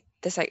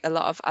a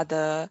lot of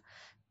other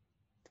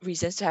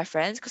reasons to have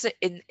friends. Because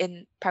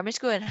in primary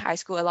school and high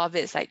school, a lot of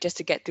it is like just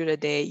to get through the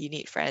day, you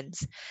need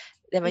friends.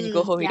 Then when you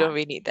go home, you don't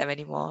really need them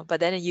anymore. But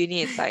then in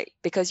uni, it's like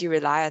because you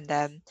rely on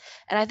them.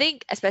 And I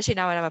think especially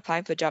now when I'm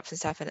applying for jobs and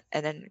stuff,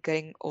 and then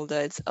getting older,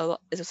 it's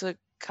also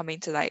coming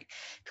to like,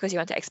 because you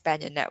want to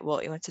expand your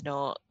network, you want to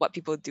know what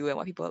people do and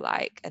what people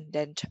like, and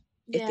then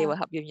if they will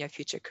help you in your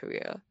future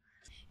career.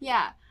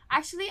 Yeah,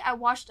 actually, I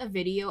watched a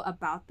video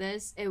about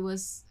this. It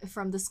was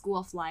from the School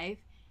of Life,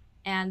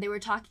 and they were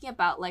talking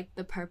about like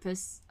the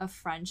purpose of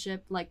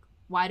friendship, like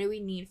why do we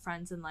need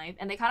friends in life,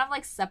 and they kind of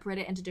like separate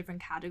it into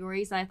different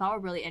categories that I thought were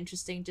really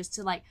interesting just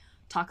to like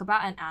talk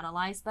about and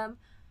analyze them.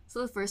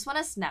 So the first one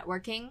is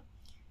networking.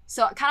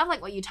 So kind of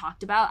like what you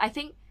talked about, I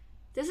think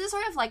this is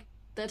sort of like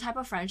the type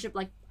of friendship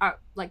like our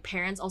like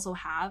parents also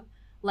have.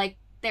 Like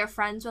they're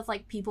friends with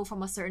like people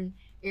from a certain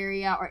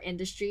area or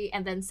industry,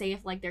 and then say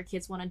if like their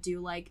kids want to do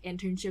like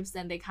internships,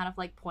 then they kind of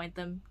like point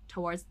them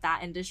towards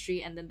that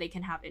industry, and then they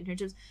can have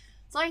internships.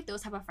 So like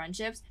those type of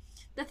friendships.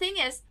 The thing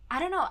is, I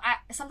don't know, I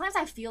sometimes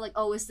I feel like,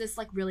 oh, is this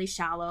like really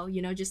shallow,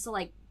 you know, just to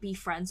like be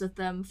friends with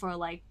them for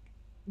like,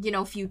 you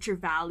know, future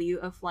value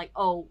of like,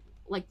 oh,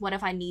 like what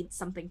if I need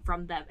something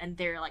from them and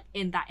they're like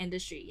in that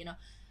industry, you know.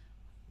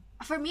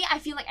 For me, I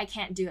feel like I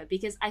can't do it,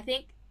 because I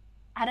think,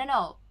 I don't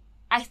know,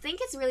 I think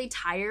it's really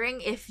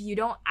tiring if you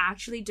don't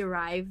actually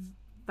derive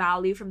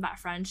value from that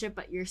friendship,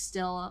 but you're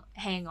still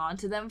hanging on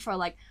to them for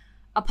like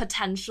a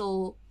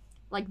potential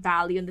like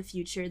value in the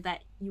future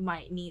that you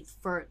might need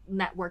for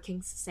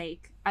networking's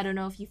sake. I don't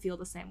know if you feel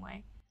the same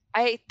way.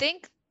 I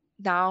think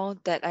now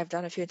that I've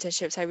done a few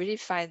internships, I really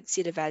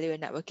see the value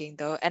in networking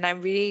though. And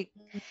I'm really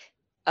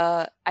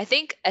I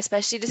think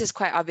especially this is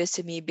quite obvious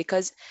to me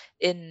because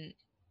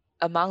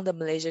among the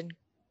Malaysian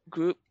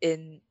group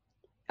in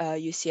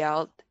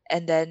UCL,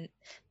 and then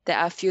there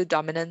are a few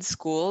dominant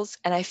schools,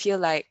 and I feel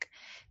like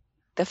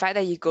the fact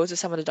that you go to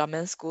some of the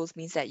dominant schools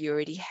means that you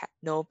already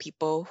know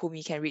people whom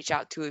you can reach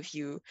out to if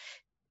you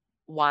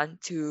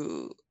want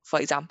to, for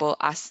example,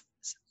 ask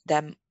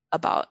them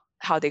about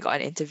how they got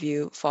an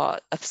interview for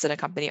a certain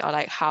company, or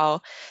like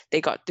how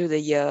they got through the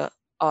year,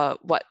 or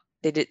what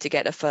they did to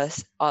get a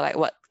first, or like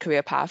what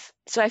career path.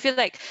 So I feel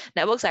like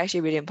networks are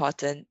actually really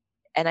important.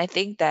 And I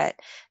think that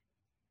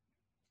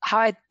how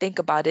I think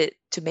about it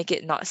to make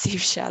it not seem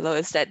shallow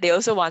is that they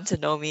also want to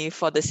know me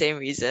for the same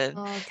reason.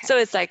 Okay. So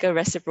it's like a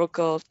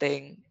reciprocal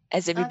thing,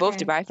 as in we both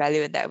derive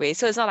value in that way.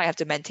 So it's not like I have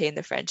to maintain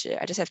the friendship.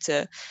 I just have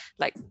to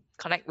like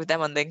connect with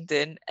them on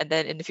LinkedIn, and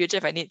then in the future,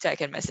 if I need to, I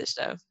can message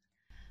them.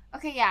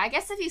 Okay, yeah, I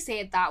guess if you say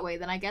it that way,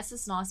 then I guess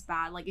it's not as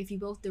bad. Like if you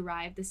both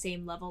derive the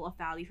same level of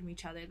value from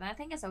each other, then I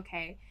think it's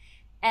okay.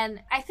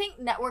 And I think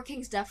networking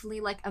is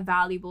definitely like a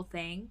valuable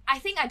thing. I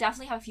think I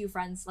definitely have a few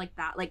friends like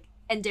that, like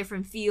in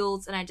different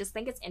fields, and I just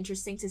think it's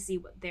interesting to see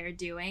what they're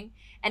doing.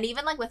 And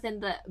even like within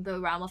the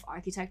realm of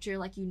architecture,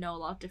 like you know a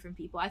lot of different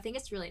people. I think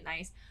it's really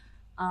nice.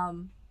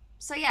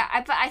 So yeah,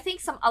 but I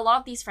think a lot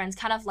of these friends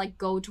kind of like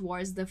go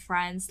towards the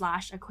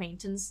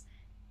friend/acquaintance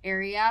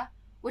area,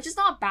 which is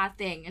not a bad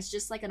thing. It's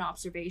just like an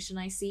observation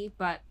I see.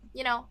 But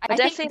you know, I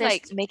definitely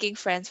like making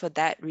friends for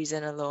that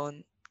reason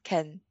alone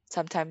can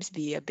sometimes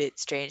be a bit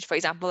strange. For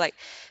example, like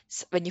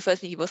when you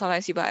first meet people,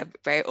 sometimes people are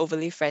very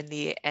overly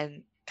friendly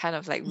and kind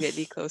of like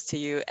weirdly close to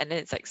you, and then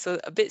it's like so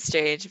a bit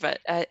strange, but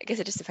I guess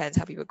it just depends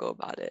how people go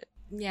about it.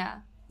 Yeah,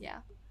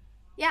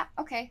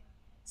 okay.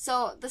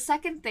 So the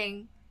second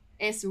thing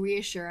is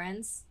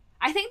reassurance.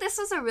 I think this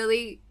was a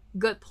really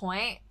good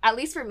point, at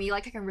least for me.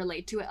 Like, I can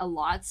relate to it a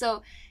lot.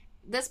 So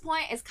this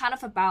point is kind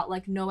of about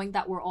like knowing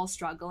that we're all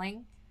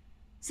struggling.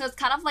 So it's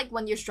kind of like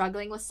when you're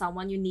struggling with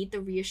someone, you need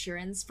the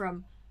reassurance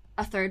from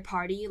a third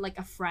party, like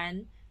a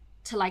friend,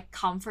 to like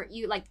comfort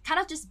you, like kind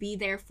of just be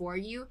there for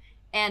you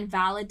and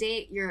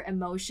validate your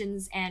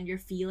emotions and your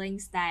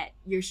feelings that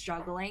you're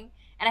struggling.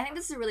 And I think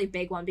this is a really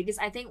big one, because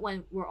I think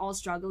when we're all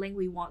struggling,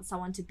 we want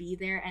someone to be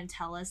there and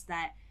tell us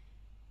that,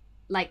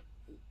 like,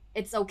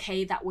 it's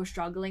okay that we're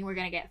struggling, we're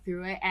gonna get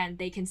through it, and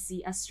they can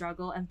see us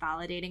struggle and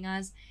validating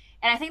us.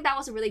 And I think that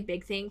was a really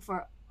big thing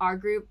for our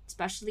group,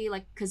 especially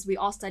like because we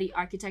all study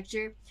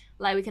architecture,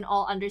 like we can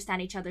all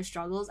understand each other's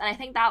struggles. And I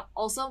think that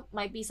also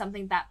might be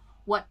something that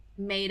what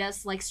made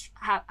us like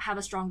have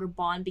a stronger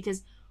bond,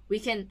 because we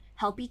can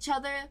help each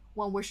other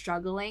when we're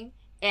struggling,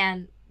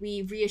 and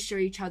we reassure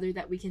each other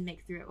that we can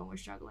make through it when we're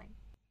struggling,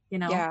 you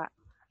know? Yeah,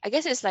 I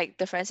guess it's like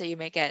the friends that you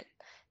make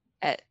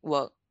at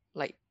work,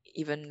 like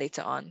even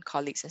later on,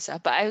 colleagues and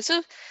stuff. But I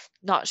also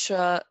not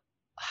sure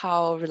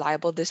how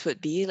reliable this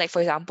would be. Like,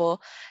 for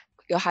example,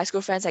 your high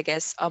school friends, I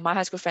guess, or my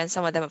high school friends,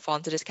 some of them have fallen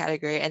into this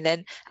category, and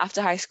then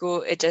after high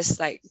school it just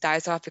like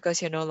dies off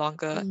because you're no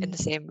longer in the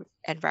same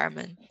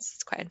environment.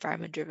 It's quite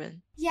environment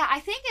driven. Yeah,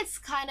 I think it's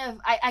kind of,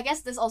 I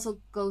guess this also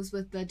goes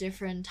with the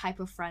different type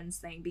of friends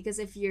thing, because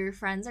if your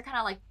friends are kind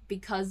of like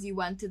because you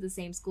went to the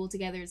same school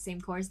together, the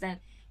same course, then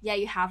yeah,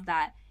 you have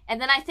that.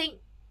 And then I think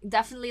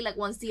definitely like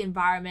once the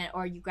environment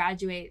or you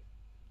graduate,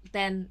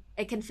 then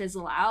it can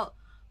fizzle out.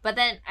 But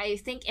then I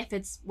think if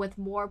it's with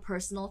more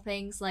personal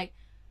things, like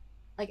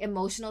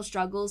emotional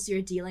struggles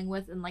you're dealing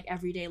with in like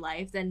everyday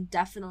life, then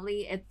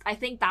definitely I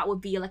think that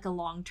would be like a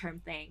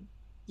long-term thing.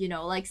 You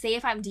know, like say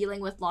if I'm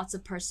dealing with lots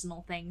of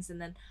personal things and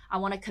then I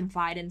want to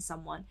confide in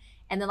someone,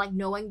 and then like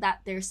knowing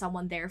that there's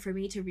someone there for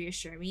me to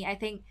reassure me, I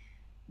think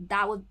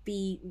that would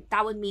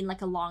mean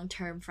like a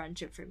long-term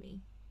friendship for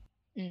me.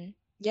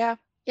 Yeah,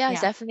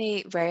 it's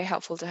definitely very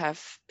helpful to have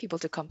people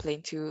to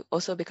complain to,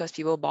 also because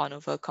people bond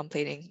over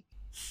complaining.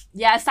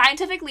 Yeah,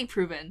 scientifically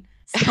proven.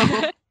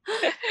 So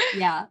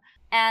yeah.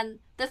 And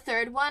the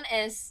third one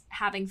is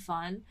having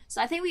fun.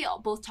 So I think we all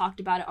both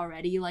talked about it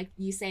already. Like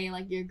you say,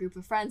 like your group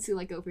of friends who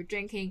like go for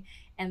drinking,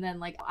 and then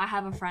like I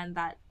have a friend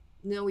that,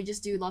 you know, we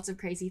just do lots of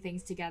crazy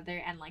things together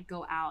and like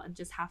go out and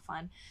just have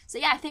fun. So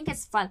yeah, I think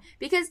it's fun,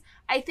 because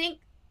I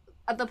think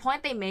the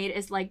point they made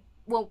is like,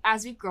 well,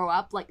 as we grow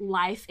up, like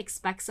life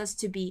expects us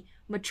to be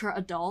mature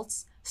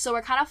adults. So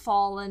we're kind of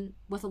fallen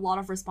with a lot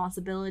of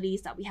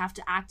responsibilities that we have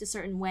to act a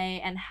certain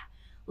way and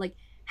like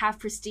have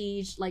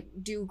prestige, like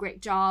do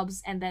great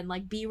jobs, and then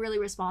like be really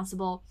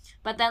responsible.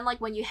 But then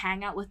like when you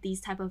hang out with these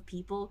type of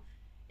people,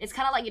 it's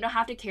kind of like you don't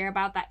have to care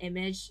about that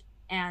image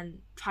and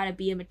try to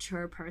be a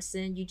mature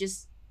person. You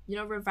just, you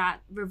know,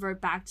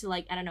 revert back to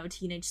like, I don't know,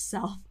 teenage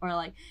self or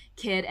like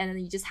kid, and then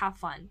you just have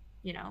fun,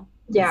 you know?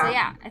 Yeah. So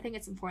yeah, I think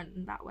it's important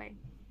in that way.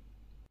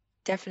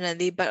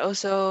 Definitely, but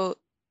also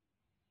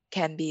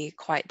can be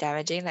quite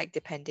damaging, like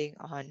depending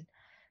on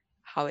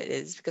how it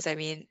is, because I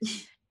mean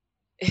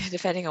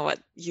depending on what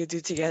you do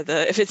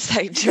together, if it's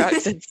like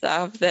drugs and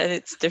stuff, then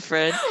it's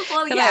different.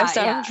 Well, I have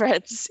some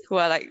friends who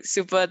are like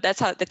super, that's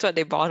what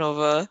they bond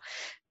over.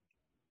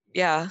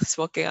 Yeah,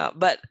 smoking up.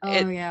 But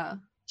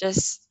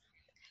just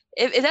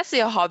if that's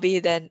your hobby,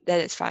 then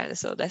it's fine.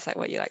 So that's like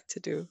what you like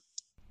to do.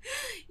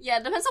 Yeah,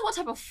 it depends on what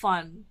type of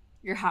fun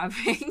you're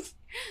having.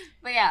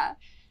 But yeah,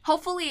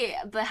 hopefully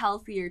the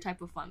healthier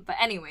type of fun. But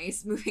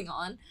anyways, moving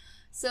on.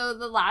 So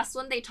the last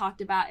one they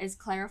talked about is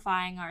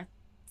clarifying our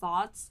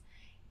thoughts.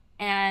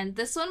 And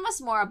this one was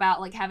more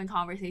about like having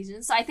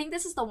conversations. So I think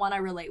this is the one I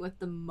relate with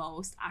the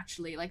most,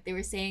 actually. Like they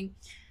were saying,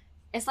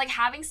 it's like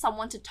having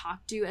someone to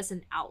talk to as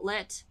an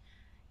outlet.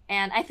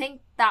 And I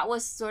think that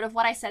was sort of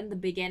what I said in the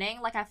beginning.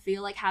 Like I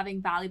feel like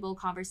having valuable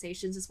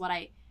conversations is what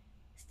I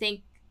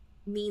think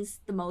means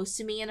the most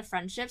to me in a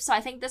friendship. So I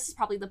think this is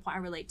probably the point I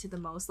relate to the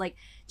most. Like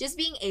just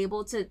being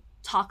able to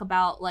talk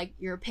about like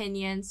your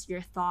opinions,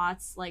 your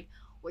thoughts, like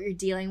what you're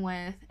dealing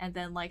with, and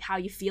then like how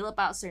you feel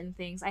about certain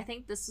things. I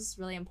think this is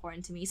really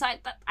important to me. So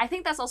I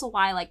think that's also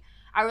why like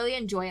I really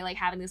enjoy like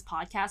having this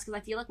podcast, because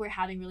I feel like we're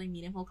having really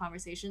meaningful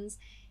conversations,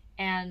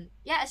 and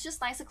yeah, it's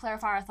just nice to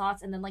clarify our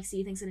thoughts and then like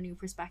see things in a new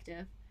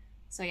perspective.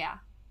 So yeah.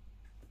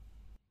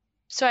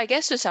 So I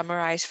guess to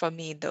summarize for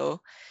me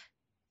though,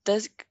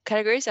 the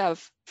categories are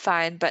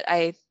fine, but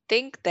I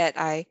think that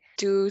I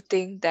do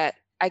think that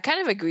I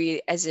kind of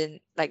agree, as in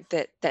like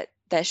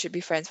that should be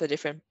friends for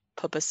different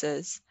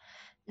purposes.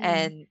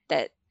 And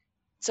that,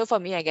 so for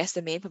me, I guess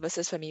the main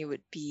purposes for me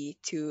would be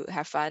to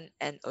have fun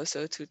and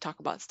also to talk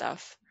about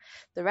stuff.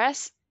 The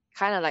rest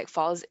kind of like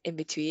falls in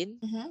between.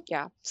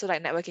 Yeah, so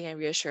like networking and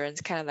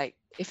reassurance, kind of like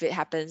if it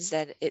happens,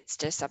 then it's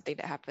just something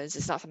that happens.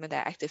 It's not something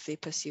that I actively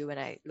pursue when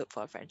I look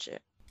for a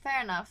friendship.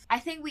 Fair enough. I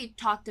think we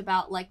talked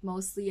about like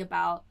mostly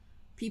about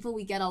people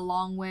we get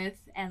along with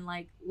and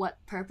like what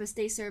purpose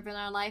they serve in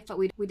our life, but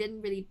we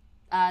didn't really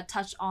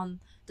touch on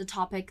the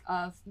topic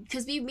of,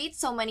 because we meet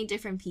so many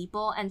different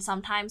people, and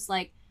sometimes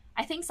like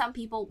I think some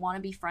people want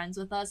to be friends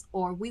with us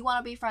or we want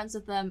to be friends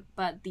with them,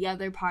 but the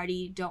other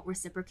party don't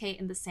reciprocate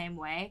in the same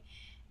way.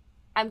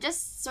 I'm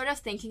just sort of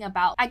thinking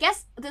about, I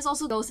guess this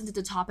also goes into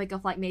the topic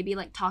of like maybe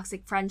like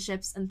toxic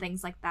friendships and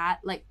things like that,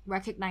 like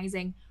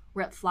recognizing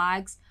red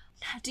flags.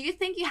 Do you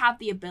think you have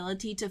the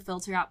ability to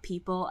filter out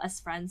people as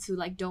friends who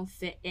like don't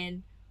fit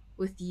in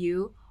with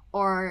you?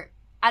 Or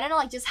I don't know,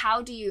 like just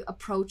how do you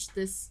approach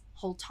this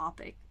whole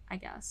topic, I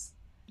guess?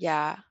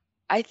 Yeah,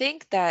 I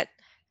think that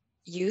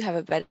you have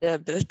a better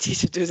ability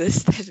to do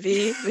this than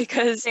me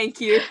because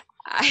Thank you.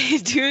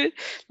 I do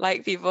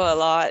like people a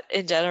lot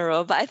in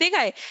general, but I think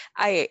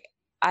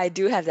I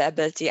do have the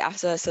ability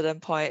after a certain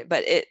point,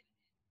 but it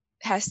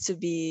has to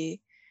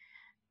be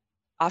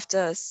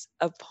after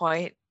a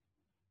point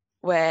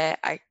where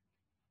I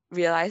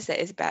realize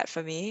that it's bad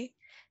for me.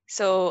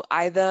 So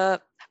either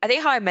I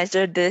think how I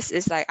measure this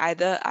is like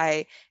either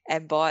I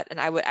am bored and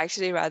I would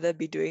actually rather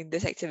be doing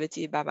this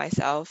activity by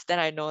myself, then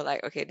I know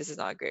like okay, this is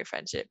not a great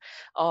friendship.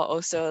 Or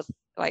also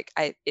like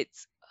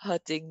it's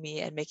hurting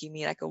me and making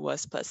me like a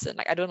worse person.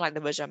 Like I don't like the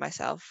version of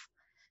myself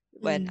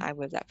when Mm. I'm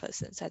with that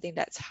person. So I think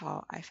that's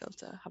how I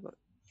filter. How about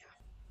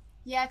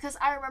Yeah, because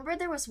I remember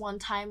there was one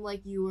time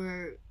like you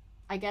were,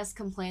 I guess,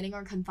 complaining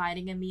or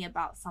confiding in me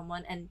about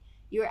someone, and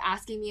you were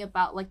asking me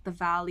about like the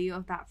value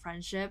of that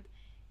friendship.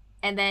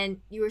 And then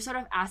you were sort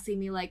of asking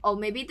me like, oh,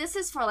 maybe this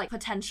is for like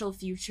potential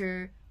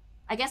future.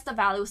 I guess the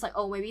value was like,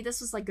 oh, maybe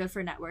this was like good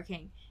for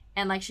networking.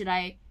 And like, should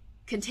I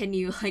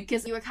continue? Like,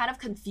 because you were kind of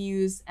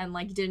confused and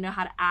like you didn't know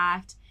how to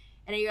act.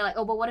 And then you're like,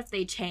 oh, but what if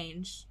they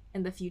change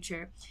in the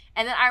future?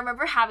 And then I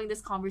remember having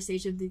this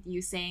conversation with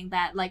you saying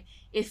that like,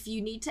 if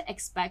you need to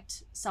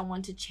expect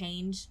someone to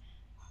change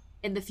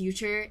in the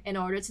future in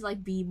order to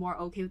like be more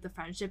okay with the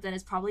friendship, then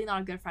it's probably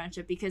not a good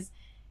friendship, because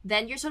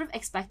then you're sort of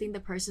expecting the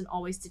person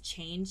always to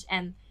change.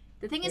 And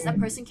the thing is, a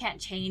person can't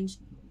change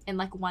in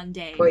like one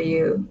day. For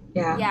you.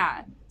 Yeah.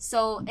 Yeah.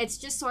 So it's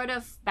just sort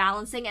of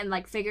balancing and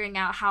like figuring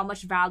out how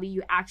much value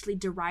you actually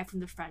derive from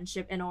the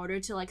friendship in order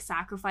to like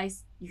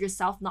sacrifice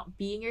yourself not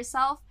being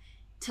yourself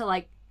to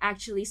like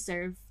actually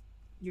serve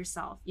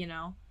yourself, you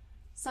know?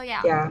 So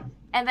yeah. Yeah.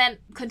 And then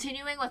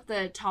continuing with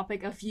the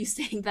topic of you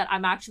saying that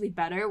I'm actually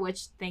better,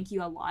 which thank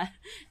you a lot,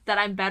 that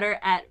I'm better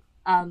at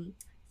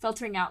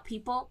filtering out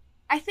people.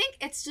 I think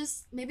it's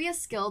just maybe a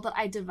skill that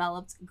I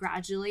developed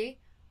gradually,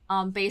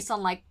 based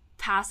on like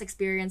past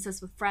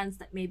experiences with friends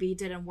that maybe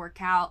didn't work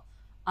out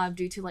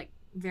due to like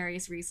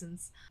various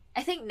reasons.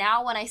 I think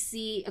now when I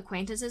see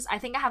acquaintances, I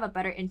think I have a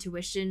better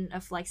intuition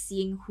of like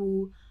seeing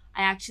who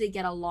I actually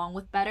get along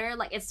with better.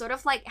 Like it's sort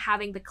of like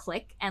having the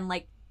click, and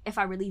like if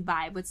I really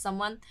vibe with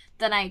someone,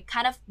 then I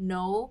kind of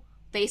know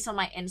based on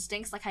my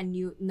instincts, like I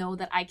know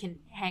that I can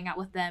hang out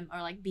with them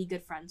or like be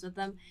good friends with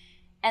them.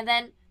 And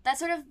then that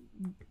sort of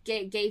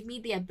gave me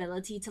the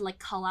ability to like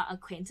call out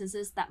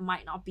acquaintances that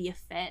might not be a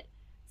fit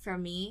for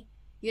me.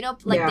 You know,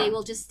 like they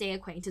will just stay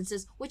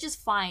acquaintances, which is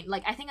fine.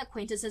 Like I think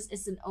acquaintances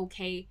is an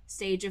okay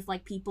stage of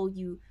like people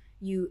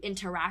you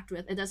interact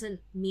with. It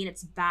doesn't mean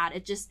it's bad.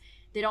 It just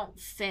they don't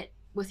fit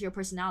with your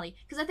personality.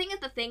 Because I think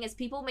that the thing is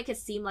people make it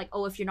seem like,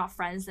 oh, if you're not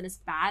friends then it's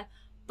bad.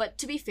 But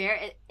to be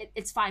fair,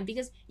 it's fine,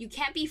 because you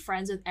can't be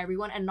friends with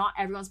everyone and not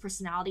everyone's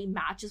personality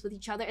matches with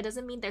each other. It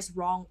doesn't mean there's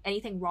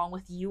anything wrong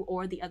with you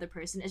or the other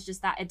person. It's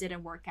just that it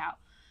didn't work out.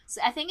 So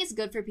I think it's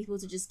good for people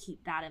to just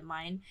keep that in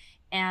mind.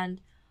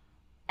 And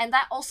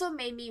that also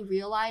made me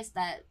realize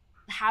that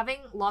having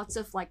lots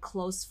of like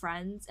close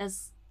friends,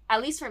 as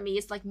at least for me,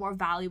 it's like more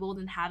valuable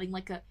than having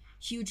like a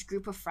huge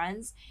group of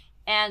friends.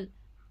 And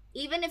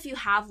even if you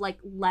have like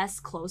less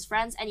close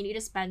friends and you need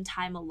to spend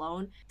time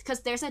alone,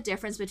 because there's a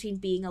difference between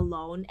being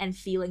alone and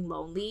feeling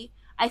lonely.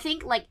 I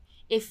think like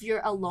if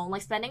you're alone,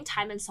 like spending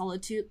time in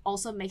solitude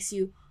also makes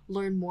you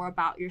learn more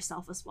about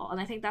yourself as well.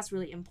 And I think that's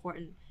really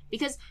important,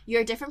 because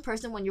you're a different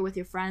person when you're with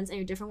your friends and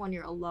you're different when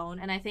you're alone.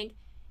 And I think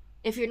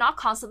if you're not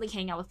constantly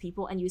hanging out with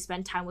people and you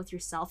spend time with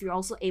yourself, you're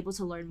also able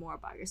to learn more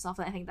about yourself.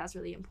 And I think that's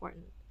really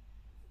important.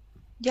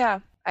 Yeah,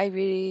 I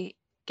really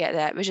get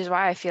that, which is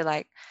why I feel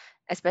like,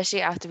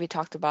 especially after we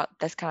talked about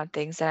this kind of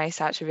things, then I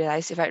start to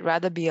realize if I'd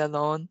rather be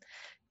alone,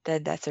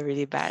 then that's a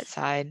really bad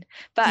sign.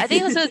 But I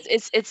think also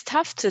it's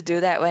tough to do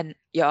that when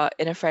you're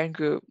in a friend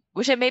group,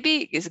 which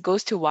maybe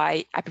goes to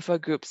why I prefer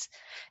groups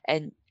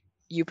and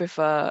you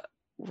prefer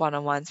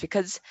one-on-ones,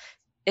 because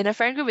in a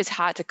friend group it's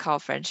hard to call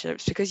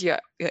friendships because you're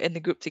in the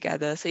group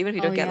together. So even if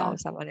you don't get along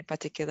with someone in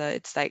particular,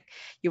 it's like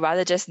you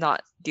rather just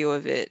not deal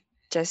with it.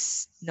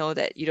 Just know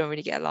that you don't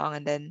really get along,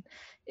 and then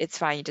it's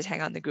fine. You just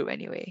hang out in the group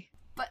anyway.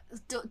 But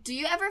do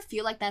you ever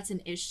feel like that's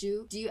an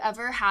issue? Do you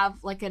ever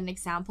have like an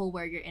example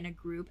where you're in a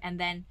group and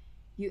then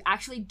you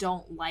actually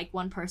don't like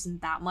one person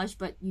that much,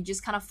 but you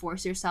just kind of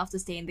force yourself to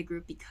stay in the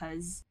group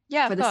because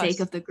for the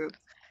sake of the group?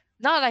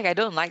 Not like I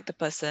don't like the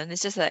person.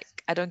 It's just like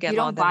I don't get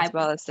along with them as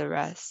well as the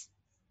rest.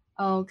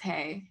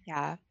 Okay.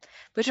 Yeah,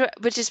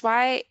 which is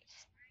why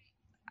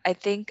I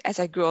think as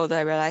I grew older,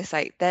 I realized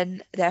like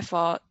then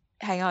therefore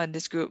hanging out in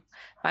this group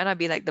might not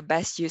be like the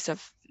best use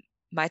of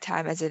my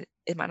time, as it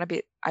might not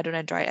be, I don't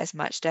enjoy it as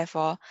much.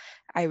 Therefore,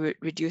 I would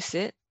reduce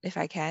it if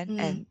I can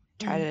and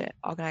try to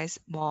organize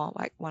more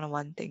like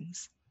one-on-one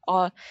things,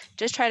 or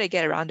just try to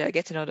get around it,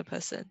 get to know the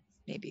person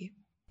maybe.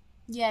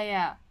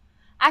 Yeah.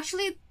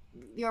 Actually,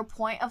 your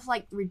point of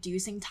like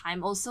reducing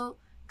time also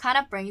kind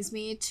of brings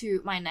me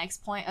to my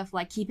next point of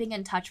like keeping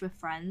in touch with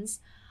friends.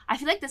 I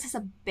feel like this is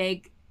a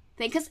big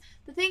thing because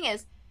the thing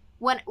is,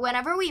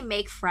 whenever we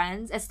make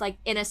friends, it's like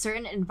in a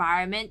certain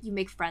environment, you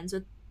make friends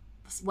with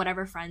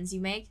whatever friends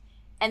you make.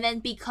 And then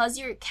because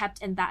you're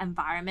kept in that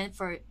environment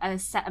for a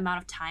set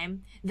amount of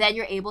time, then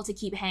you're able to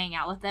keep hanging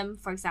out with them.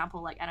 For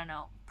example, like, I don't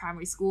know,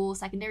 primary school,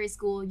 secondary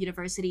school,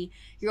 university,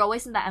 you're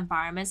always in that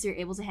environment, so you're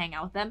able to hang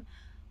out with them.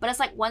 But it's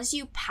like once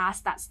you pass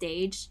that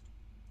stage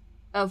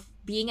of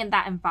being in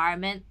that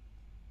environment,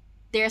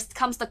 there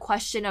comes the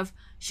question of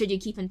should you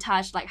keep in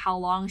touch? Like, how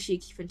long should you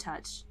keep in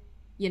touch?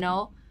 You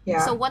know?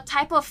 Yeah. So what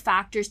type of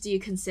factors do you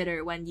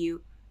consider when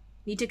you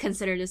need to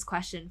consider this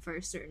question for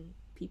certain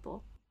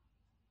people?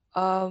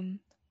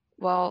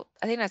 Well,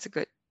 I think that's a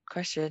good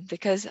question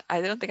because I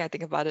don't think I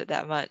think about it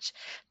that much,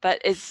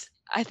 but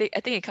I think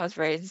it comes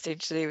very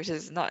instinctually, which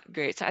is not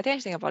great. So I think I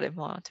think about it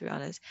more, to be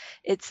honest.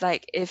 It's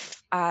like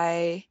if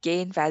I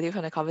gain value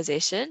from the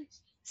conversation.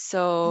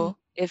 So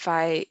if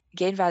I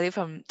gain value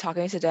from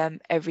talking to them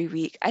every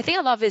week, I think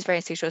a lot of it is very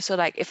instinctual. So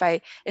like if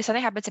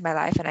something happens in my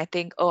life and I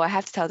think, oh, I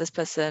have to tell this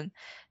person,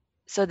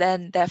 so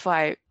then therefore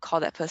I call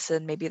that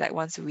person maybe like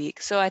once a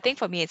week. So I think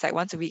for me it's like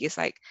once a week is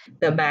like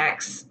The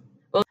max.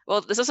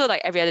 well, there's also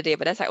like every other day,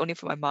 but that's like only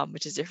for my mom,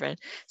 which is different.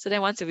 So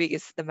then once a week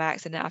is the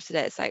max, and then after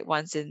that it's like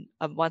once a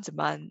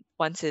month,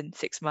 once in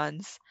 6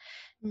 months,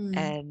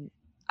 and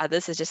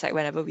others is just like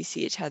whenever we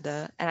see each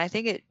other. And I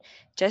think it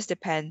just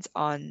depends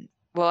on.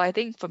 Well, I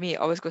think for me it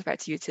always goes back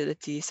to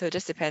utility. So it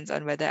just depends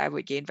on whether I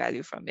would gain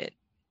value from it,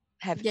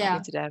 have talking Yeah.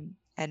 to them,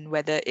 and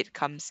whether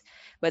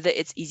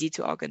it's easy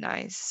to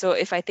organize. So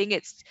if I think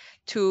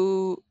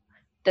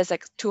there's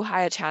like too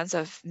high a chance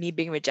of me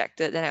being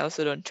rejected, then I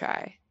also don't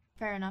try.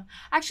 Fair enough.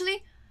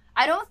 Actually,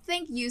 I don't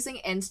think using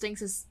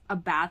instincts is a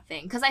bad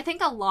thing because I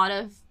think a lot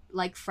of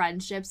like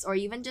friendships or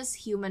even just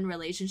human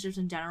relationships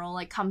in general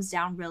like comes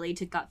down really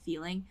to gut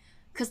feeling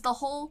because the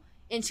whole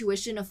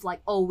intuition of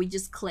like, oh, we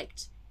just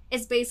clicked.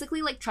 It's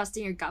basically like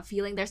trusting your gut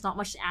feeling. There's not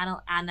much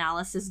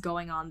analysis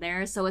going on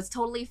there, so it's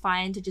totally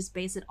fine to just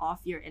base it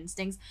off your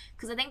instincts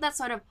because I think that's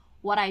sort of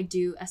what I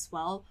do as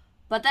well.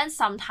 But then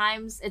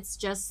sometimes it's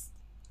just,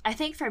 I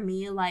think for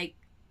me, like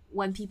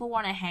when people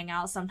want to hang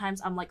out,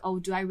 sometimes I'm like, oh,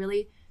 do I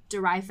really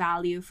derive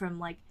value from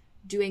like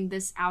doing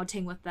this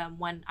outing with them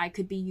when I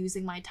could be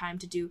using my time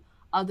to do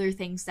other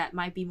things that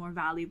might be more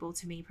valuable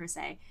to me per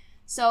se.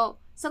 So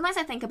sometimes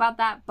I think about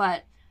that,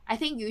 but I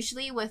think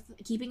usually with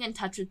keeping in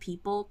touch with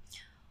people,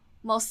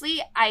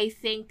 mostly I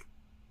think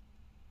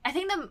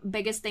the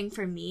biggest thing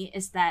for me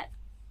is that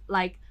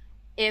like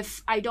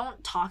if I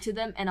don't talk to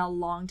them in a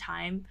long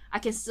time, I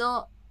can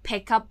still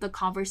pick up the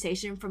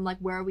conversation from like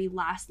where we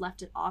last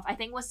left it off. I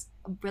think was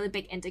a really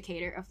big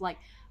indicator of like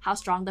how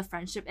strong the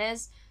friendship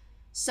is.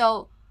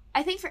 So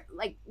I think for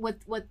like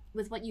with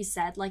what you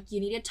said, like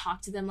you need to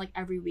talk to them like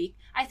every week.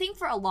 I think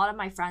for a lot of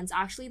my friends,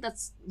 actually,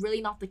 that's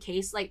really not the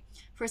case. Like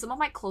for some of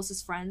my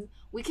closest friends,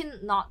 we can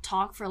not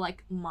talk for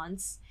like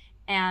months,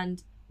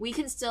 and we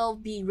can still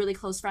be really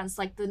close friends.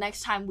 Like the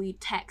next time we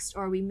text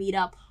or we meet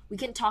up, we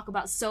can talk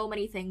about so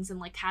many things and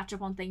like catch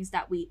up on things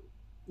that we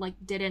like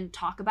didn't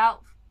talk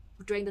about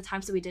during the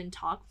times that we didn't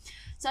talk.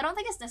 So I don't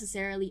think it's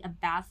necessarily a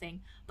bad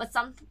thing. But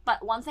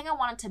one thing I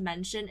wanted to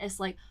mention is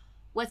like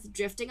with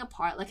drifting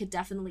apart, like it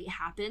definitely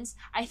happens.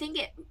 I think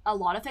a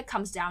lot of it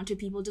comes down to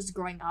people just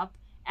growing up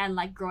and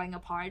like growing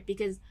apart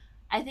because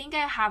I think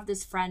I have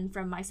this friend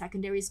from my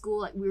secondary school,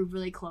 like we were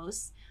really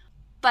close.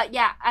 But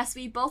yeah, as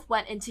we both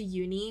went into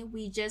uni,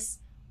 we just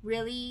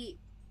really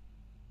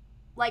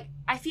like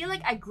I feel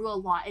like I grew a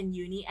lot in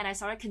uni and I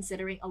started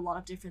considering a lot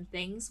of different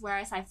things,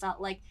 whereas I felt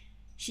like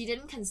she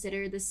didn't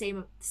consider the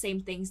same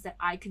things that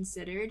I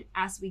considered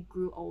as we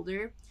grew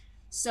older.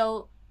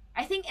 So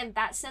I think in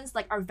that sense,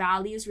 like our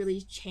values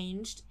really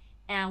changed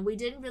and we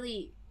didn't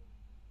really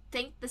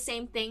think the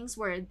same things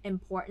were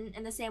important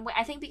in the same way.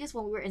 I think because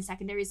when we were in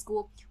secondary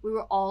school, we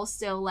were all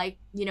still like,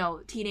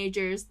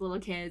 teenagers, little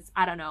kids.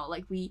 I don't know,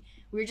 like we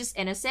were just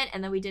innocent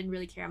and then we didn't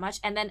really care much.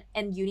 And then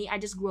in uni, I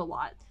just grew a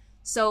lot.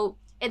 So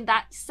in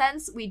that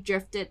sense, we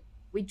drifted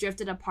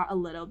apart a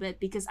little bit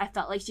because I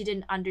felt like she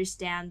didn't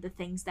understand the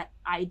things that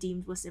I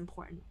deemed was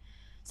important.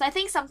 So I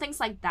think some things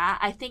like that,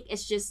 I think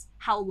it's just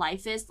how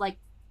life is. Like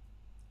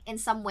in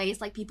some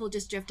ways, like people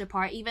just drift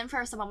apart. Even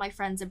for some of my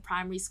friends in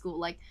primary school,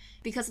 like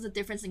because of the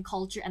difference in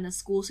culture and the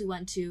schools we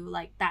went to,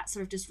 like that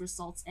sort of just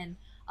results in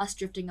us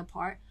drifting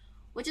apart,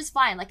 which is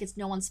fine. Like it's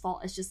no one's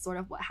fault. It's just sort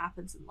of what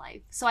happens in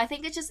life. So I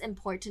think it's just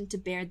important to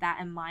bear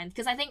that in mind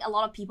because I think a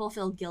lot of people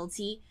feel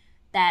guilty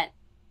that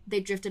they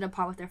drifted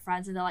apart with their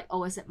friends and they're like,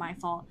 oh, is it my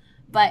fault?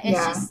 But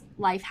it's just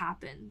life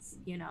happens.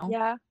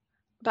 Yeah,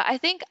 but I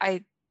think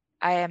I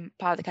am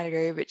part of the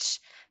category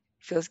which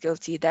feels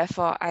guilty.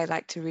 Therefore, I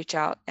like to reach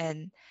out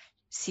and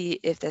see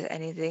if there's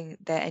anything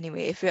there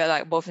anyway. If we're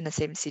like both in the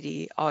same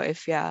city, or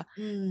if we are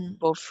Mm.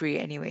 both free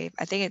anyway.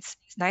 I think it's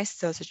nice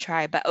still to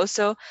try. But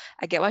also,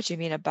 I get what you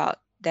mean about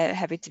there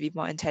having to be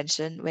more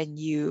intention when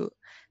you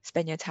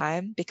spend your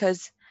time,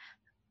 because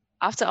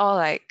after all,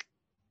 like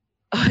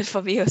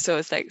for me also,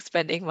 it's like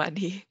spending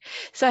money.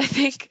 So I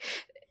think,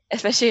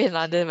 especially in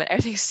London when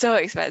everything's so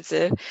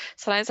expensive,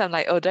 sometimes I'm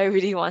like, oh, do I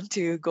really want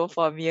to go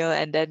for a meal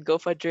and then go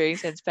for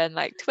drinks and spend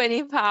like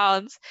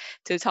 £20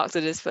 to talk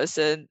to this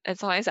person? And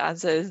sometimes the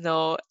answer is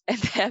no, and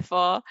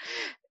therefore,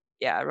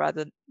 yeah,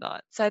 rather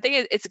not. So I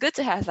think it's good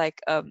to have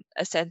like a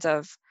sense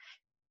of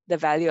the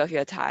value of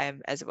your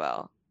time as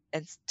well,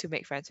 and to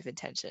make friends with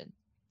intention.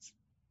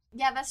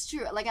 Yeah, that's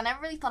true. Like, I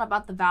never really thought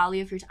about the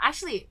value of your time.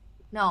 Actually,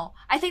 no.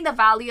 I think the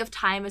value of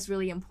time is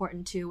really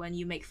important too when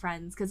you make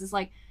friends, because it's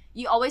like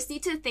you always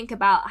need to think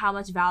about how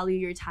much value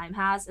your time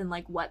has and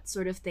like what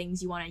sort of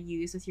things you want to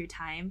use with your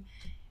time.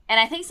 And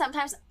I think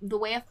sometimes the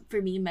way of,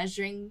 for me,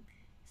 measuring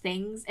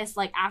things is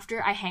like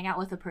after I hang out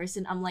with a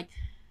person, I'm like,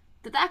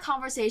 did that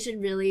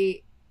conversation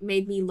really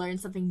made me learn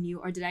something new,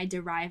 or did I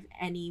derive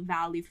any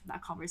value from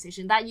that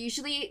conversation? That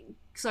usually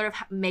sort of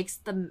makes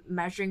the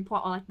measuring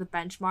point, or like the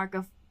benchmark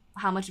of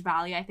how much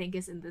value I think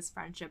is in this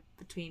friendship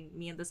between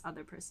me and this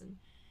other person,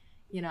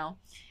 you know.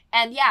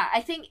 And yeah,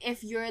 I think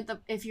if you're the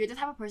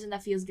type of person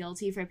that feels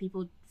guilty for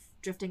people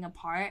drifting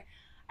apart,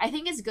 I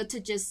think it's good to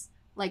just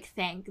like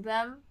thank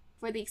them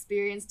for the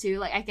experience too,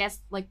 like I guess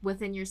like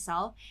within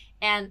yourself.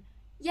 And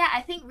yeah,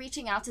 I think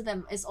reaching out to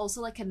them is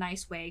also like a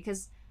nice way,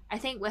 because I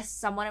think with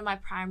someone in my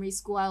primary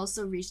school, I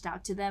also reached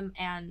out to them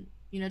and,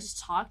 you know, just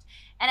talked.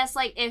 And it's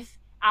like, if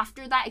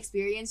after that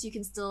experience you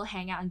can still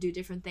hang out and do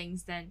different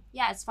things, then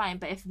yeah, it's fine.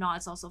 But if not,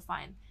 it's also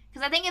fine.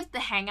 Because I think if the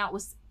hangout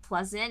was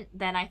pleasant,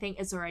 then I think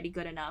it's already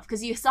good enough.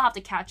 Because you still have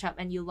to catch up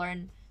and you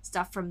learn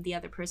stuff from the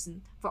other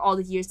person for all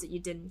the years that you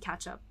didn't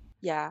catch up.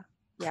 Yeah,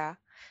 yeah.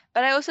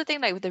 But I also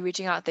think like with the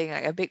reaching out thing,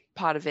 like a big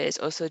part of it is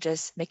also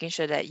just making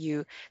sure that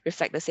you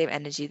reflect the same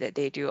energy that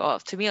they do. Or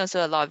to me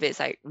also a lot of it's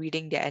like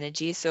reading their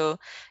energy. So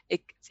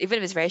it, even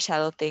if it's very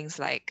shallow things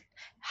like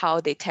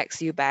how they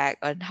text you back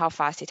and how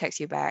fast they text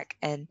you back,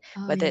 and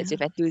Oh, whether yeah. it's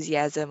with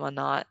enthusiasm or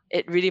not,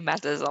 it really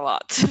matters a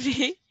lot to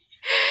me.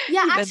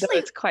 Yeah, Even though actually,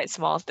 it's quite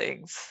small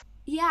things.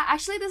 yeah,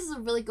 actually, this is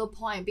a really good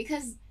point,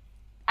 because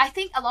I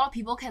think a lot of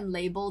people can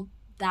label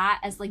that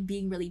as like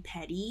being really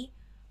petty,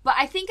 but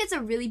I think it's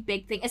a really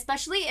big thing,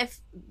 especially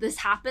if this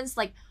happens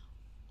like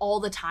all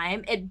the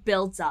time. It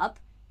builds up.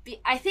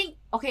 I think,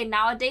 okay,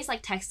 nowadays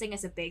like texting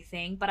is a big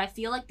thing, but I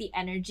feel like the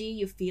energy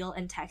you feel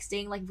in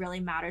texting like really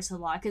matters a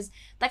lot, because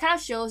that kind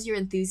of shows your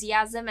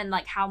enthusiasm and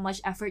like how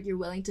much effort you're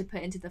willing to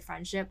put into the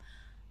friendship.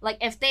 Like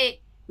if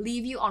they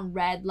leave you on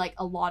red like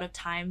a lot of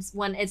times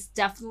when it's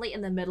definitely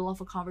in the middle of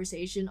a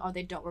conversation, or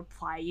they don't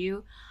reply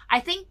you,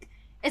 I think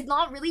it's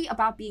not really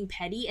about being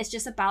petty. It's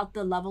just about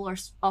the level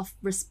of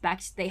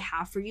respect they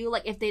have for you.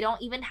 Like if they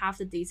don't even have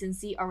the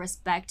decency or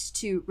respect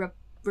to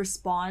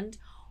respond,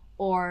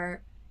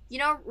 or you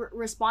know,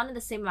 respond in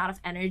the same amount of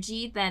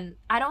energy, then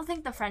I don't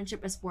think the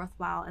friendship is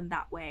worthwhile in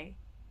that way.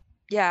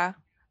 Yeah.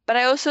 But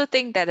I also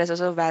think that there's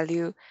also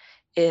value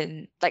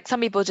in like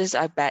some people just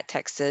are bad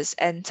texters,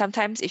 and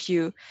sometimes if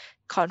you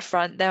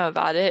confront them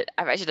about it,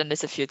 I've actually done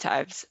this a few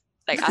times.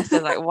 Like ask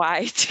them like,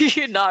 why do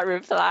you not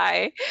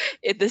reply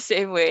in the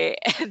same way?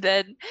 And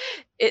then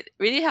it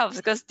really helps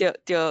because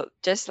they'll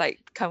just like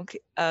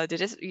they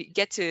just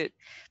get to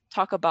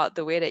talk about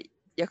the way that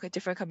your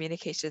different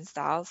communication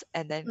styles,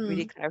 and then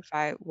really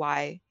clarify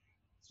why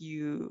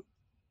you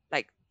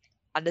like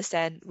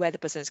understand where the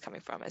person is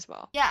coming from as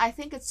well. Yeah, I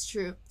think it's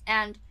true.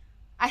 And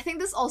I think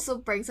this also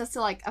brings us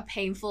to like a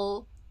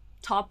painful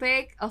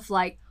topic of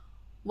like,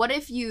 what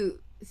if you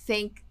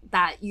think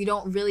that you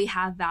don't really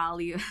have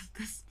value as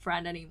this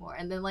friend anymore,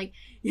 and then like,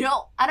 you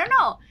know, I don't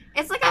know,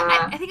 it's like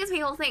I think it's a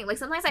painful thing. Like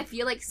sometimes I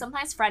feel like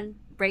sometimes friend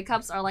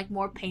breakups are like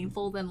more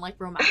painful than like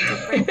romantic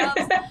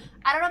breakups.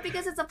 I don't know,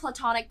 because it's a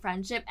platonic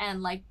friendship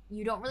and like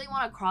you don't really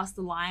want to cross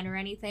the line or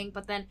anything,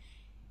 but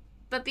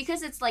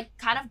because it's like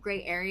kind of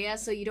gray area,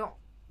 so you don't,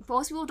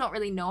 most people don't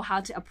really know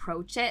how to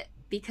approach it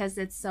because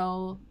it's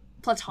so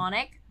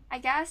platonic, I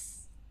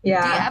guess.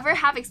 Yeah. Do you ever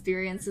have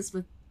experiences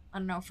with, I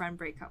don't know, friend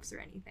breakups or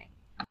anything?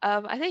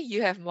 I think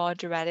you have more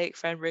dramatic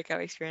friend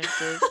breakup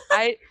experiences.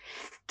 I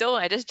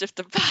don't. I just drift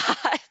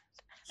apart.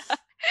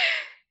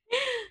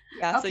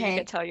 Yeah, so you Okay.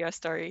 can tell your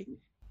story.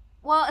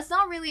 Well, it's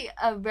not really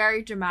a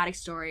very dramatic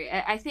story.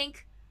 I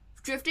think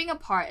drifting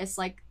apart is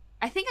like,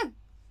 I think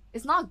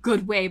it's not a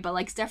good way, but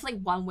like it's definitely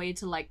one way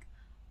to like,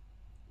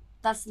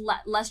 that's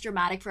less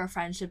dramatic for a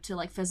friendship to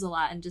like fizzle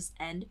out and just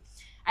end.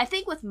 I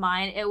think with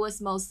mine, it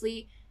was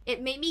mostly,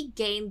 it made me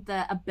gain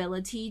the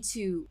ability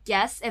to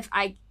guess if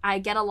I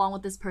get along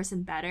with this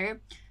person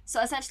better. So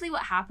essentially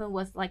what happened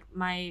with like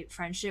my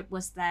friendship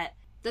was that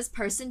this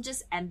person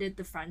just ended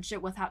the friendship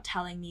without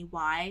telling me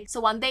why. So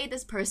one day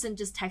this person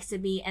just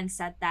texted me and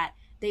said that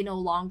they no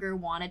longer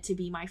wanted to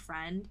be my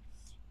friend.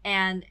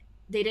 And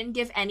they didn't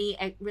give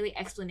any really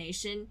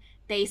explanation.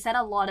 They said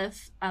a lot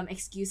of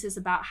excuses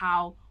about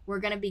how we're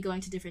going to be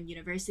going to different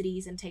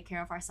universities and take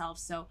care of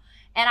ourselves. So,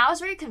 and I was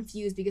very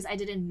confused because I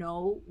didn't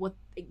know what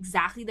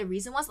exactly the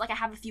reason was. Like, I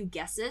have a few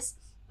guesses,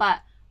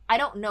 but I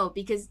don't know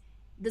because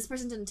this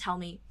person didn't tell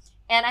me.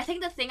 And I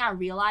think the thing I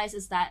realized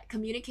is that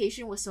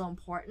communication was so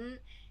important,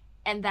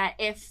 and that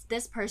if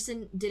this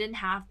person didn't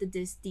have the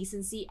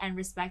decency and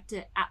respect to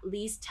at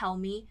least tell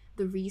me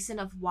the reason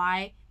of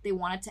why they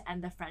wanted to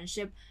end the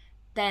friendship,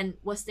 then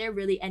was there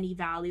really any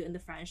value in the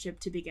friendship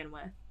to begin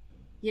with?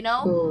 You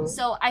know?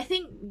 So I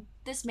think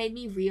this made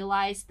me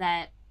realize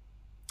that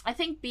I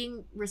think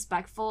being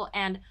respectful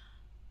and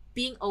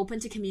being open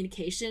to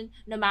communication,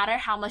 no matter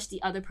how much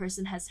the other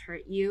person has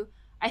hurt you,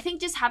 I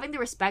think just having the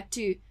respect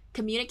to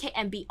communicate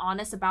and be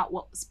honest about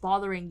what's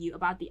bothering you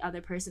about the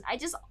other person. I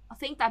just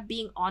think that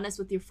being honest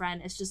with your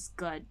friend is just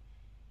good.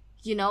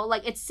 You know,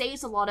 like it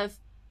saves a lot of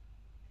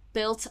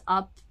built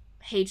up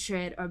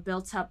hatred or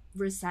built up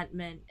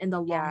resentment in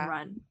the long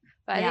run.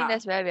 But I think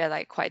that's where we are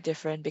like quite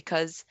different,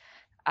 because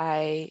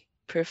I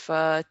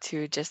prefer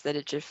to just let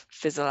it just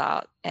fizzle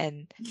out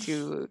and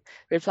to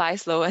reply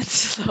slower and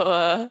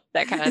slower,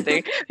 that kind of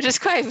thing, which is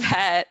quite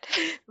bad.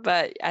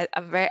 But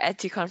I'm very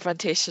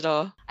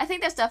anti-confrontational. I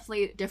think there's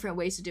definitely different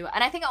ways to do it.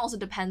 And I think it also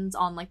depends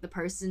on like the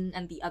person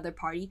and the other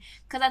party.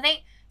 Because I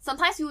think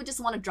sometimes we would just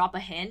want to drop a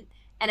hint.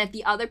 And if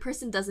the other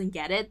person doesn't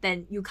get it,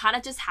 then you kind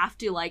of just have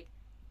to like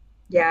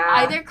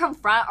either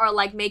confront or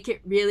like make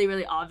it really,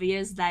 really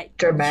obvious that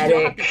dramatic.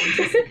 You don't have the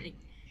interest in it.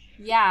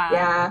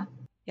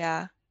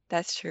 Yeah,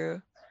 that's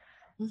true.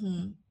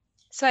 Mm-hmm.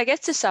 So I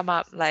guess to sum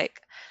up, we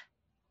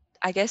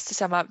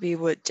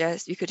could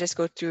just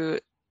go through,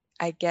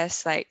 I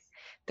guess, like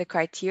the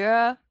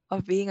criteria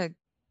of being a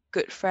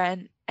good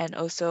friend, and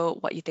also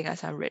what you think are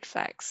some red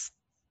flags.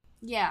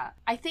 Yeah,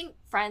 I think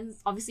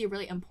friends obviously are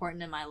really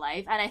important in my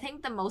life. And I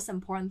think the most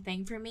important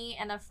thing for me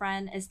and a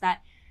friend is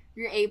that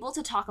you're able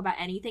to talk about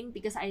anything,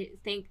 because I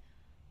think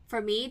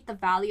for me, the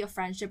value of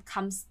friendship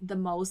comes the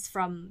most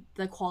from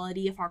the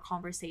quality of our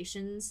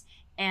conversations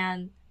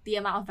and the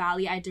amount of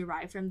value I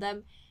derive from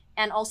them.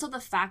 And also the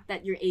fact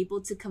that you're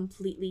able to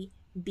completely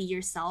be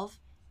yourself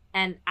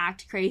and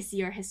act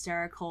crazy or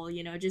hysterical,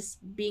 you know, just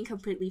being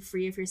completely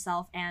free of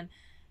yourself and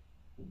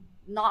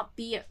not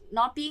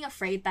being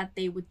afraid that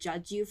they would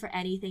judge you for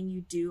anything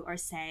you do or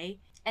say.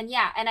 And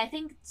I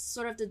think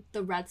sort of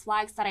the red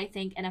flags that I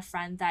think in a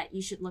friend that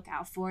you should look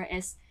out for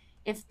is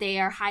if they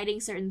are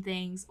hiding certain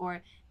things,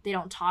 or they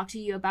don't talk to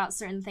you about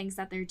certain things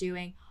that they're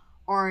doing,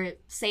 or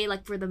say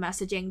like for the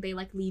messaging, they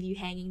like leave you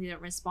hanging, they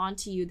don't respond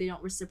to you, they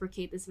don't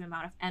reciprocate the same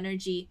amount of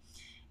energy,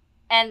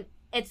 and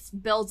it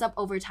builds up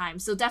over time.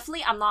 So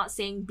definitely I'm not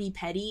saying be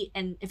petty,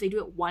 and if they do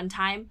it one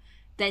time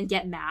then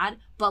get mad,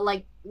 but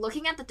like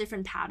looking at the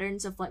different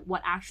patterns of like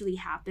what actually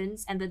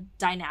happens and the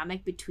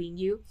dynamic between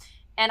you.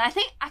 And I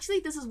think actually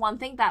this is one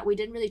thing that we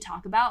didn't really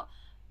talk about,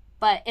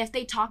 but if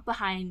they talk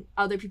behind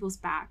other people's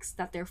backs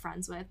that they're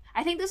friends with,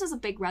 I think this is a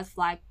big red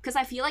flag, because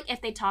I feel like if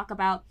they talk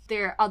about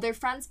their other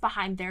friends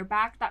behind their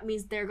back, that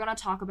means they're gonna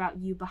talk about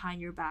you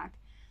behind your back.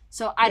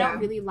 So I don't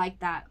really like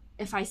that.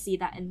 If I see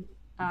that in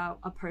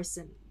a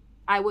person,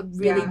 I would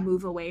really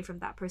move away from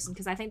that person,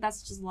 because I think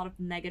that's just a lot of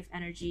negative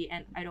energy,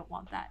 and I don't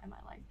want that in my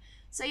life.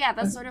 So yeah,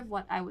 that's sort of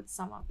what I would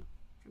sum up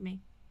for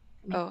me.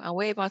 Oh, I'm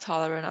way more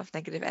tolerant of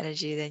negative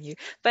energy than you.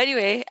 But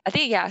anyway, I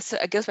think, so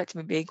it goes back to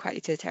me being quite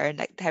utilitarian,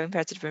 like having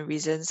friends for different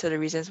reasons. So the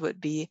reasons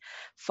would be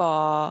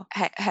for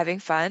having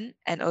fun,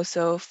 and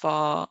also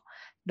for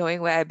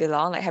knowing where I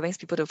belong, like having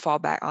people to fall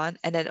back on,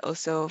 and then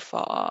also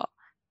for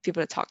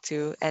people to talk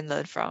to and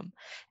learn from.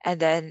 And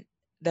then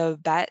the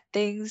bad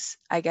things,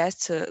 I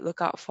guess, to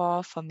look out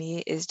for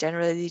me is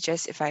generally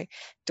just if I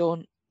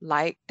don't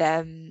like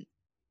them,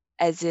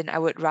 as in I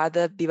would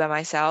rather be by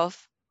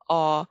myself,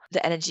 or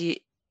the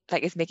energy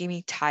like it's making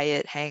me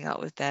tired hanging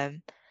out with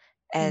them,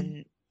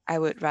 and I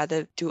would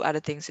rather do other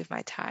things with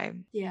my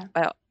time.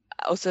 But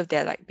also if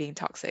they're like being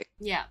toxic.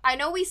 I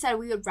know we said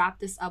we would wrap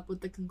this up with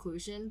the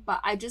conclusion,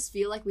 but I just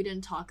feel like we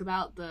didn't talk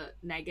about the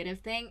negative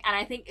thing, and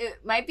I think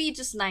it might be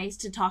just nice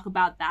to talk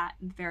about that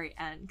at the very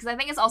end, because I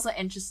think it's also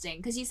interesting,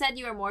 because you said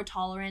you were more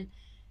tolerant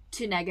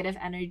to negative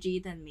energy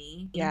than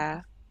me.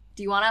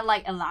 Do you want to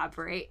like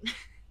elaborate?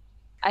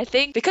 I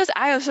think because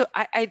I also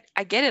I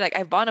get it, like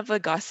I bond over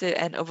gossip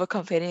and over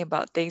complaining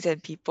about things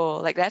and people,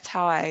 like that's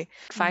how I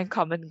find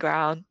common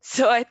ground.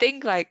 So I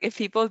think like if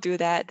people do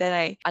that, then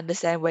I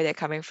understand where they're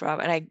coming from,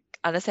 and I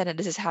understand that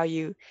this is how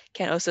you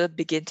can also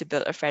begin to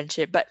build a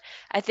friendship. But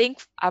I think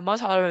I'm more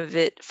tolerant of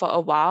it for a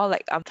while,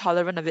 like I'm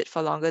tolerant of it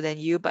for longer than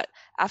you, but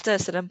after a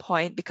certain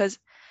point, because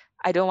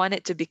I don't want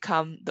it to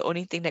become the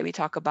only thing that we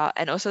talk about.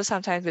 And also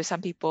sometimes with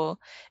some people,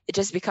 it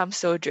just becomes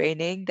so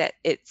draining that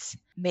it's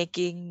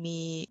making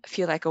me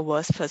feel like a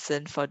worse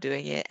person for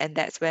doing it. And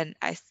that's when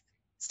I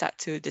start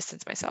to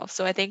distance myself.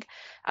 So I think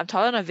I'm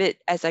tolerant of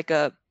it as like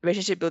a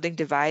relationship building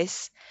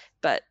device,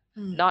 but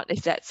not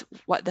if that's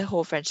what the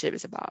whole friendship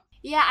is about.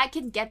 Yeah, I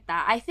can get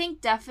that. I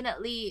think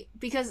definitely,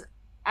 because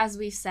as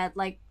we've said,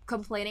 like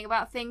complaining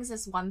about things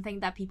is one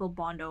thing that people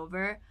bond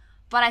over.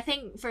 But I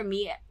think for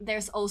me,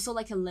 there's also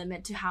like a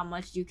limit to how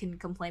much you can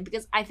complain,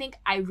 because I think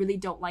I really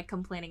don't like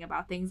complaining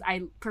about things.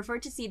 I prefer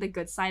to see the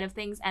good side of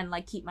things and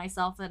like keep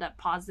myself at a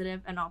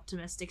positive and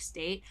optimistic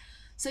state.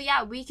 So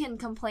yeah, we can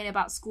complain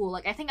about school.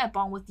 Like I think I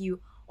bond with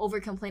you over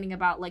complaining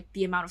about like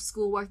the amount of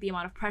schoolwork, the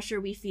amount of pressure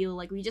we feel.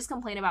 Like we just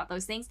complain about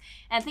those things.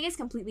 And I think it's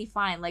completely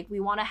fine. Like we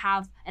want to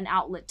have an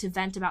outlet to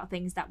vent about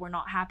things that we're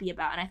not happy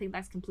about. And I think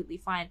that's completely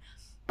fine.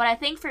 But I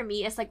think for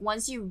me, it's like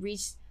once you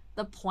reach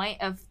the point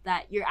of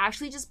that you're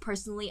actually just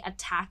personally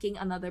attacking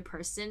another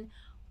person,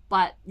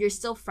 but you're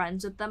still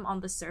friends with them on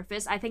the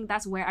surface, I think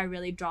that's where I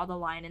really draw the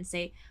line and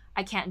say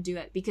I can't do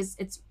it, because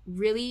it's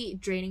really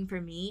draining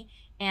for me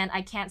and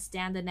I can't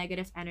stand the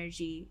negative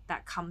energy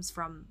that comes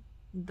from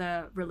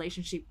the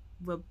relationship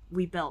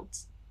we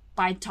built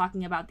by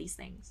talking about these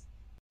things.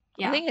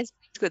 I Yeah. think it's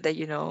good that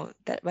you know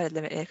that where the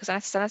limit is,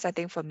 because sometimes I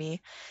think for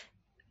me,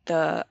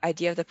 the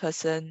idea of the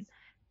person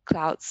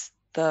clouds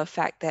the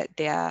fact that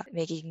they are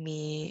making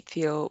me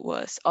feel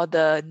worse, or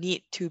the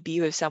need to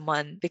be with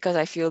someone because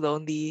I feel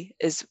lonely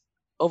is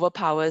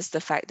overpowers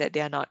the fact that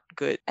they are not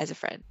good as a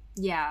friend.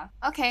 Yeah.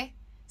 Okay.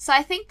 So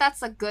I think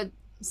that's a good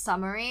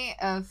summary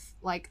of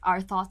like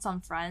our thoughts on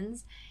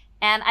friends.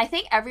 And I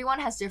think everyone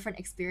has different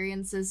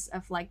experiences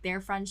of like their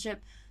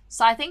friendship.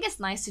 So I think it's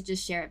nice to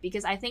just share it,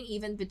 because I think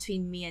even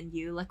between me and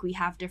you, like we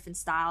have different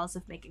styles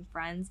of making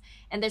friends.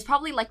 And there's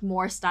probably like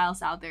more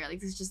styles out there. Like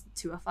there's just the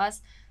two of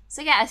us.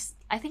 So yeah,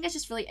 I think it's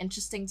just really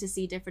interesting to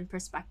see different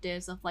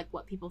perspectives of like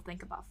what people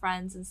think about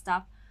friends and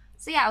stuff.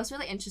 So yeah, it was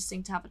really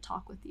interesting to have a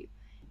talk with you.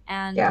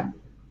 And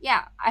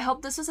yeah, I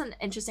hope this was an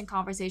interesting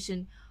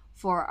conversation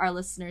for our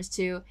listeners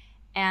too.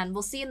 And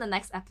we'll see you in the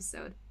next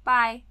episode.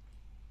 Bye.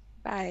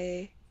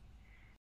 Bye.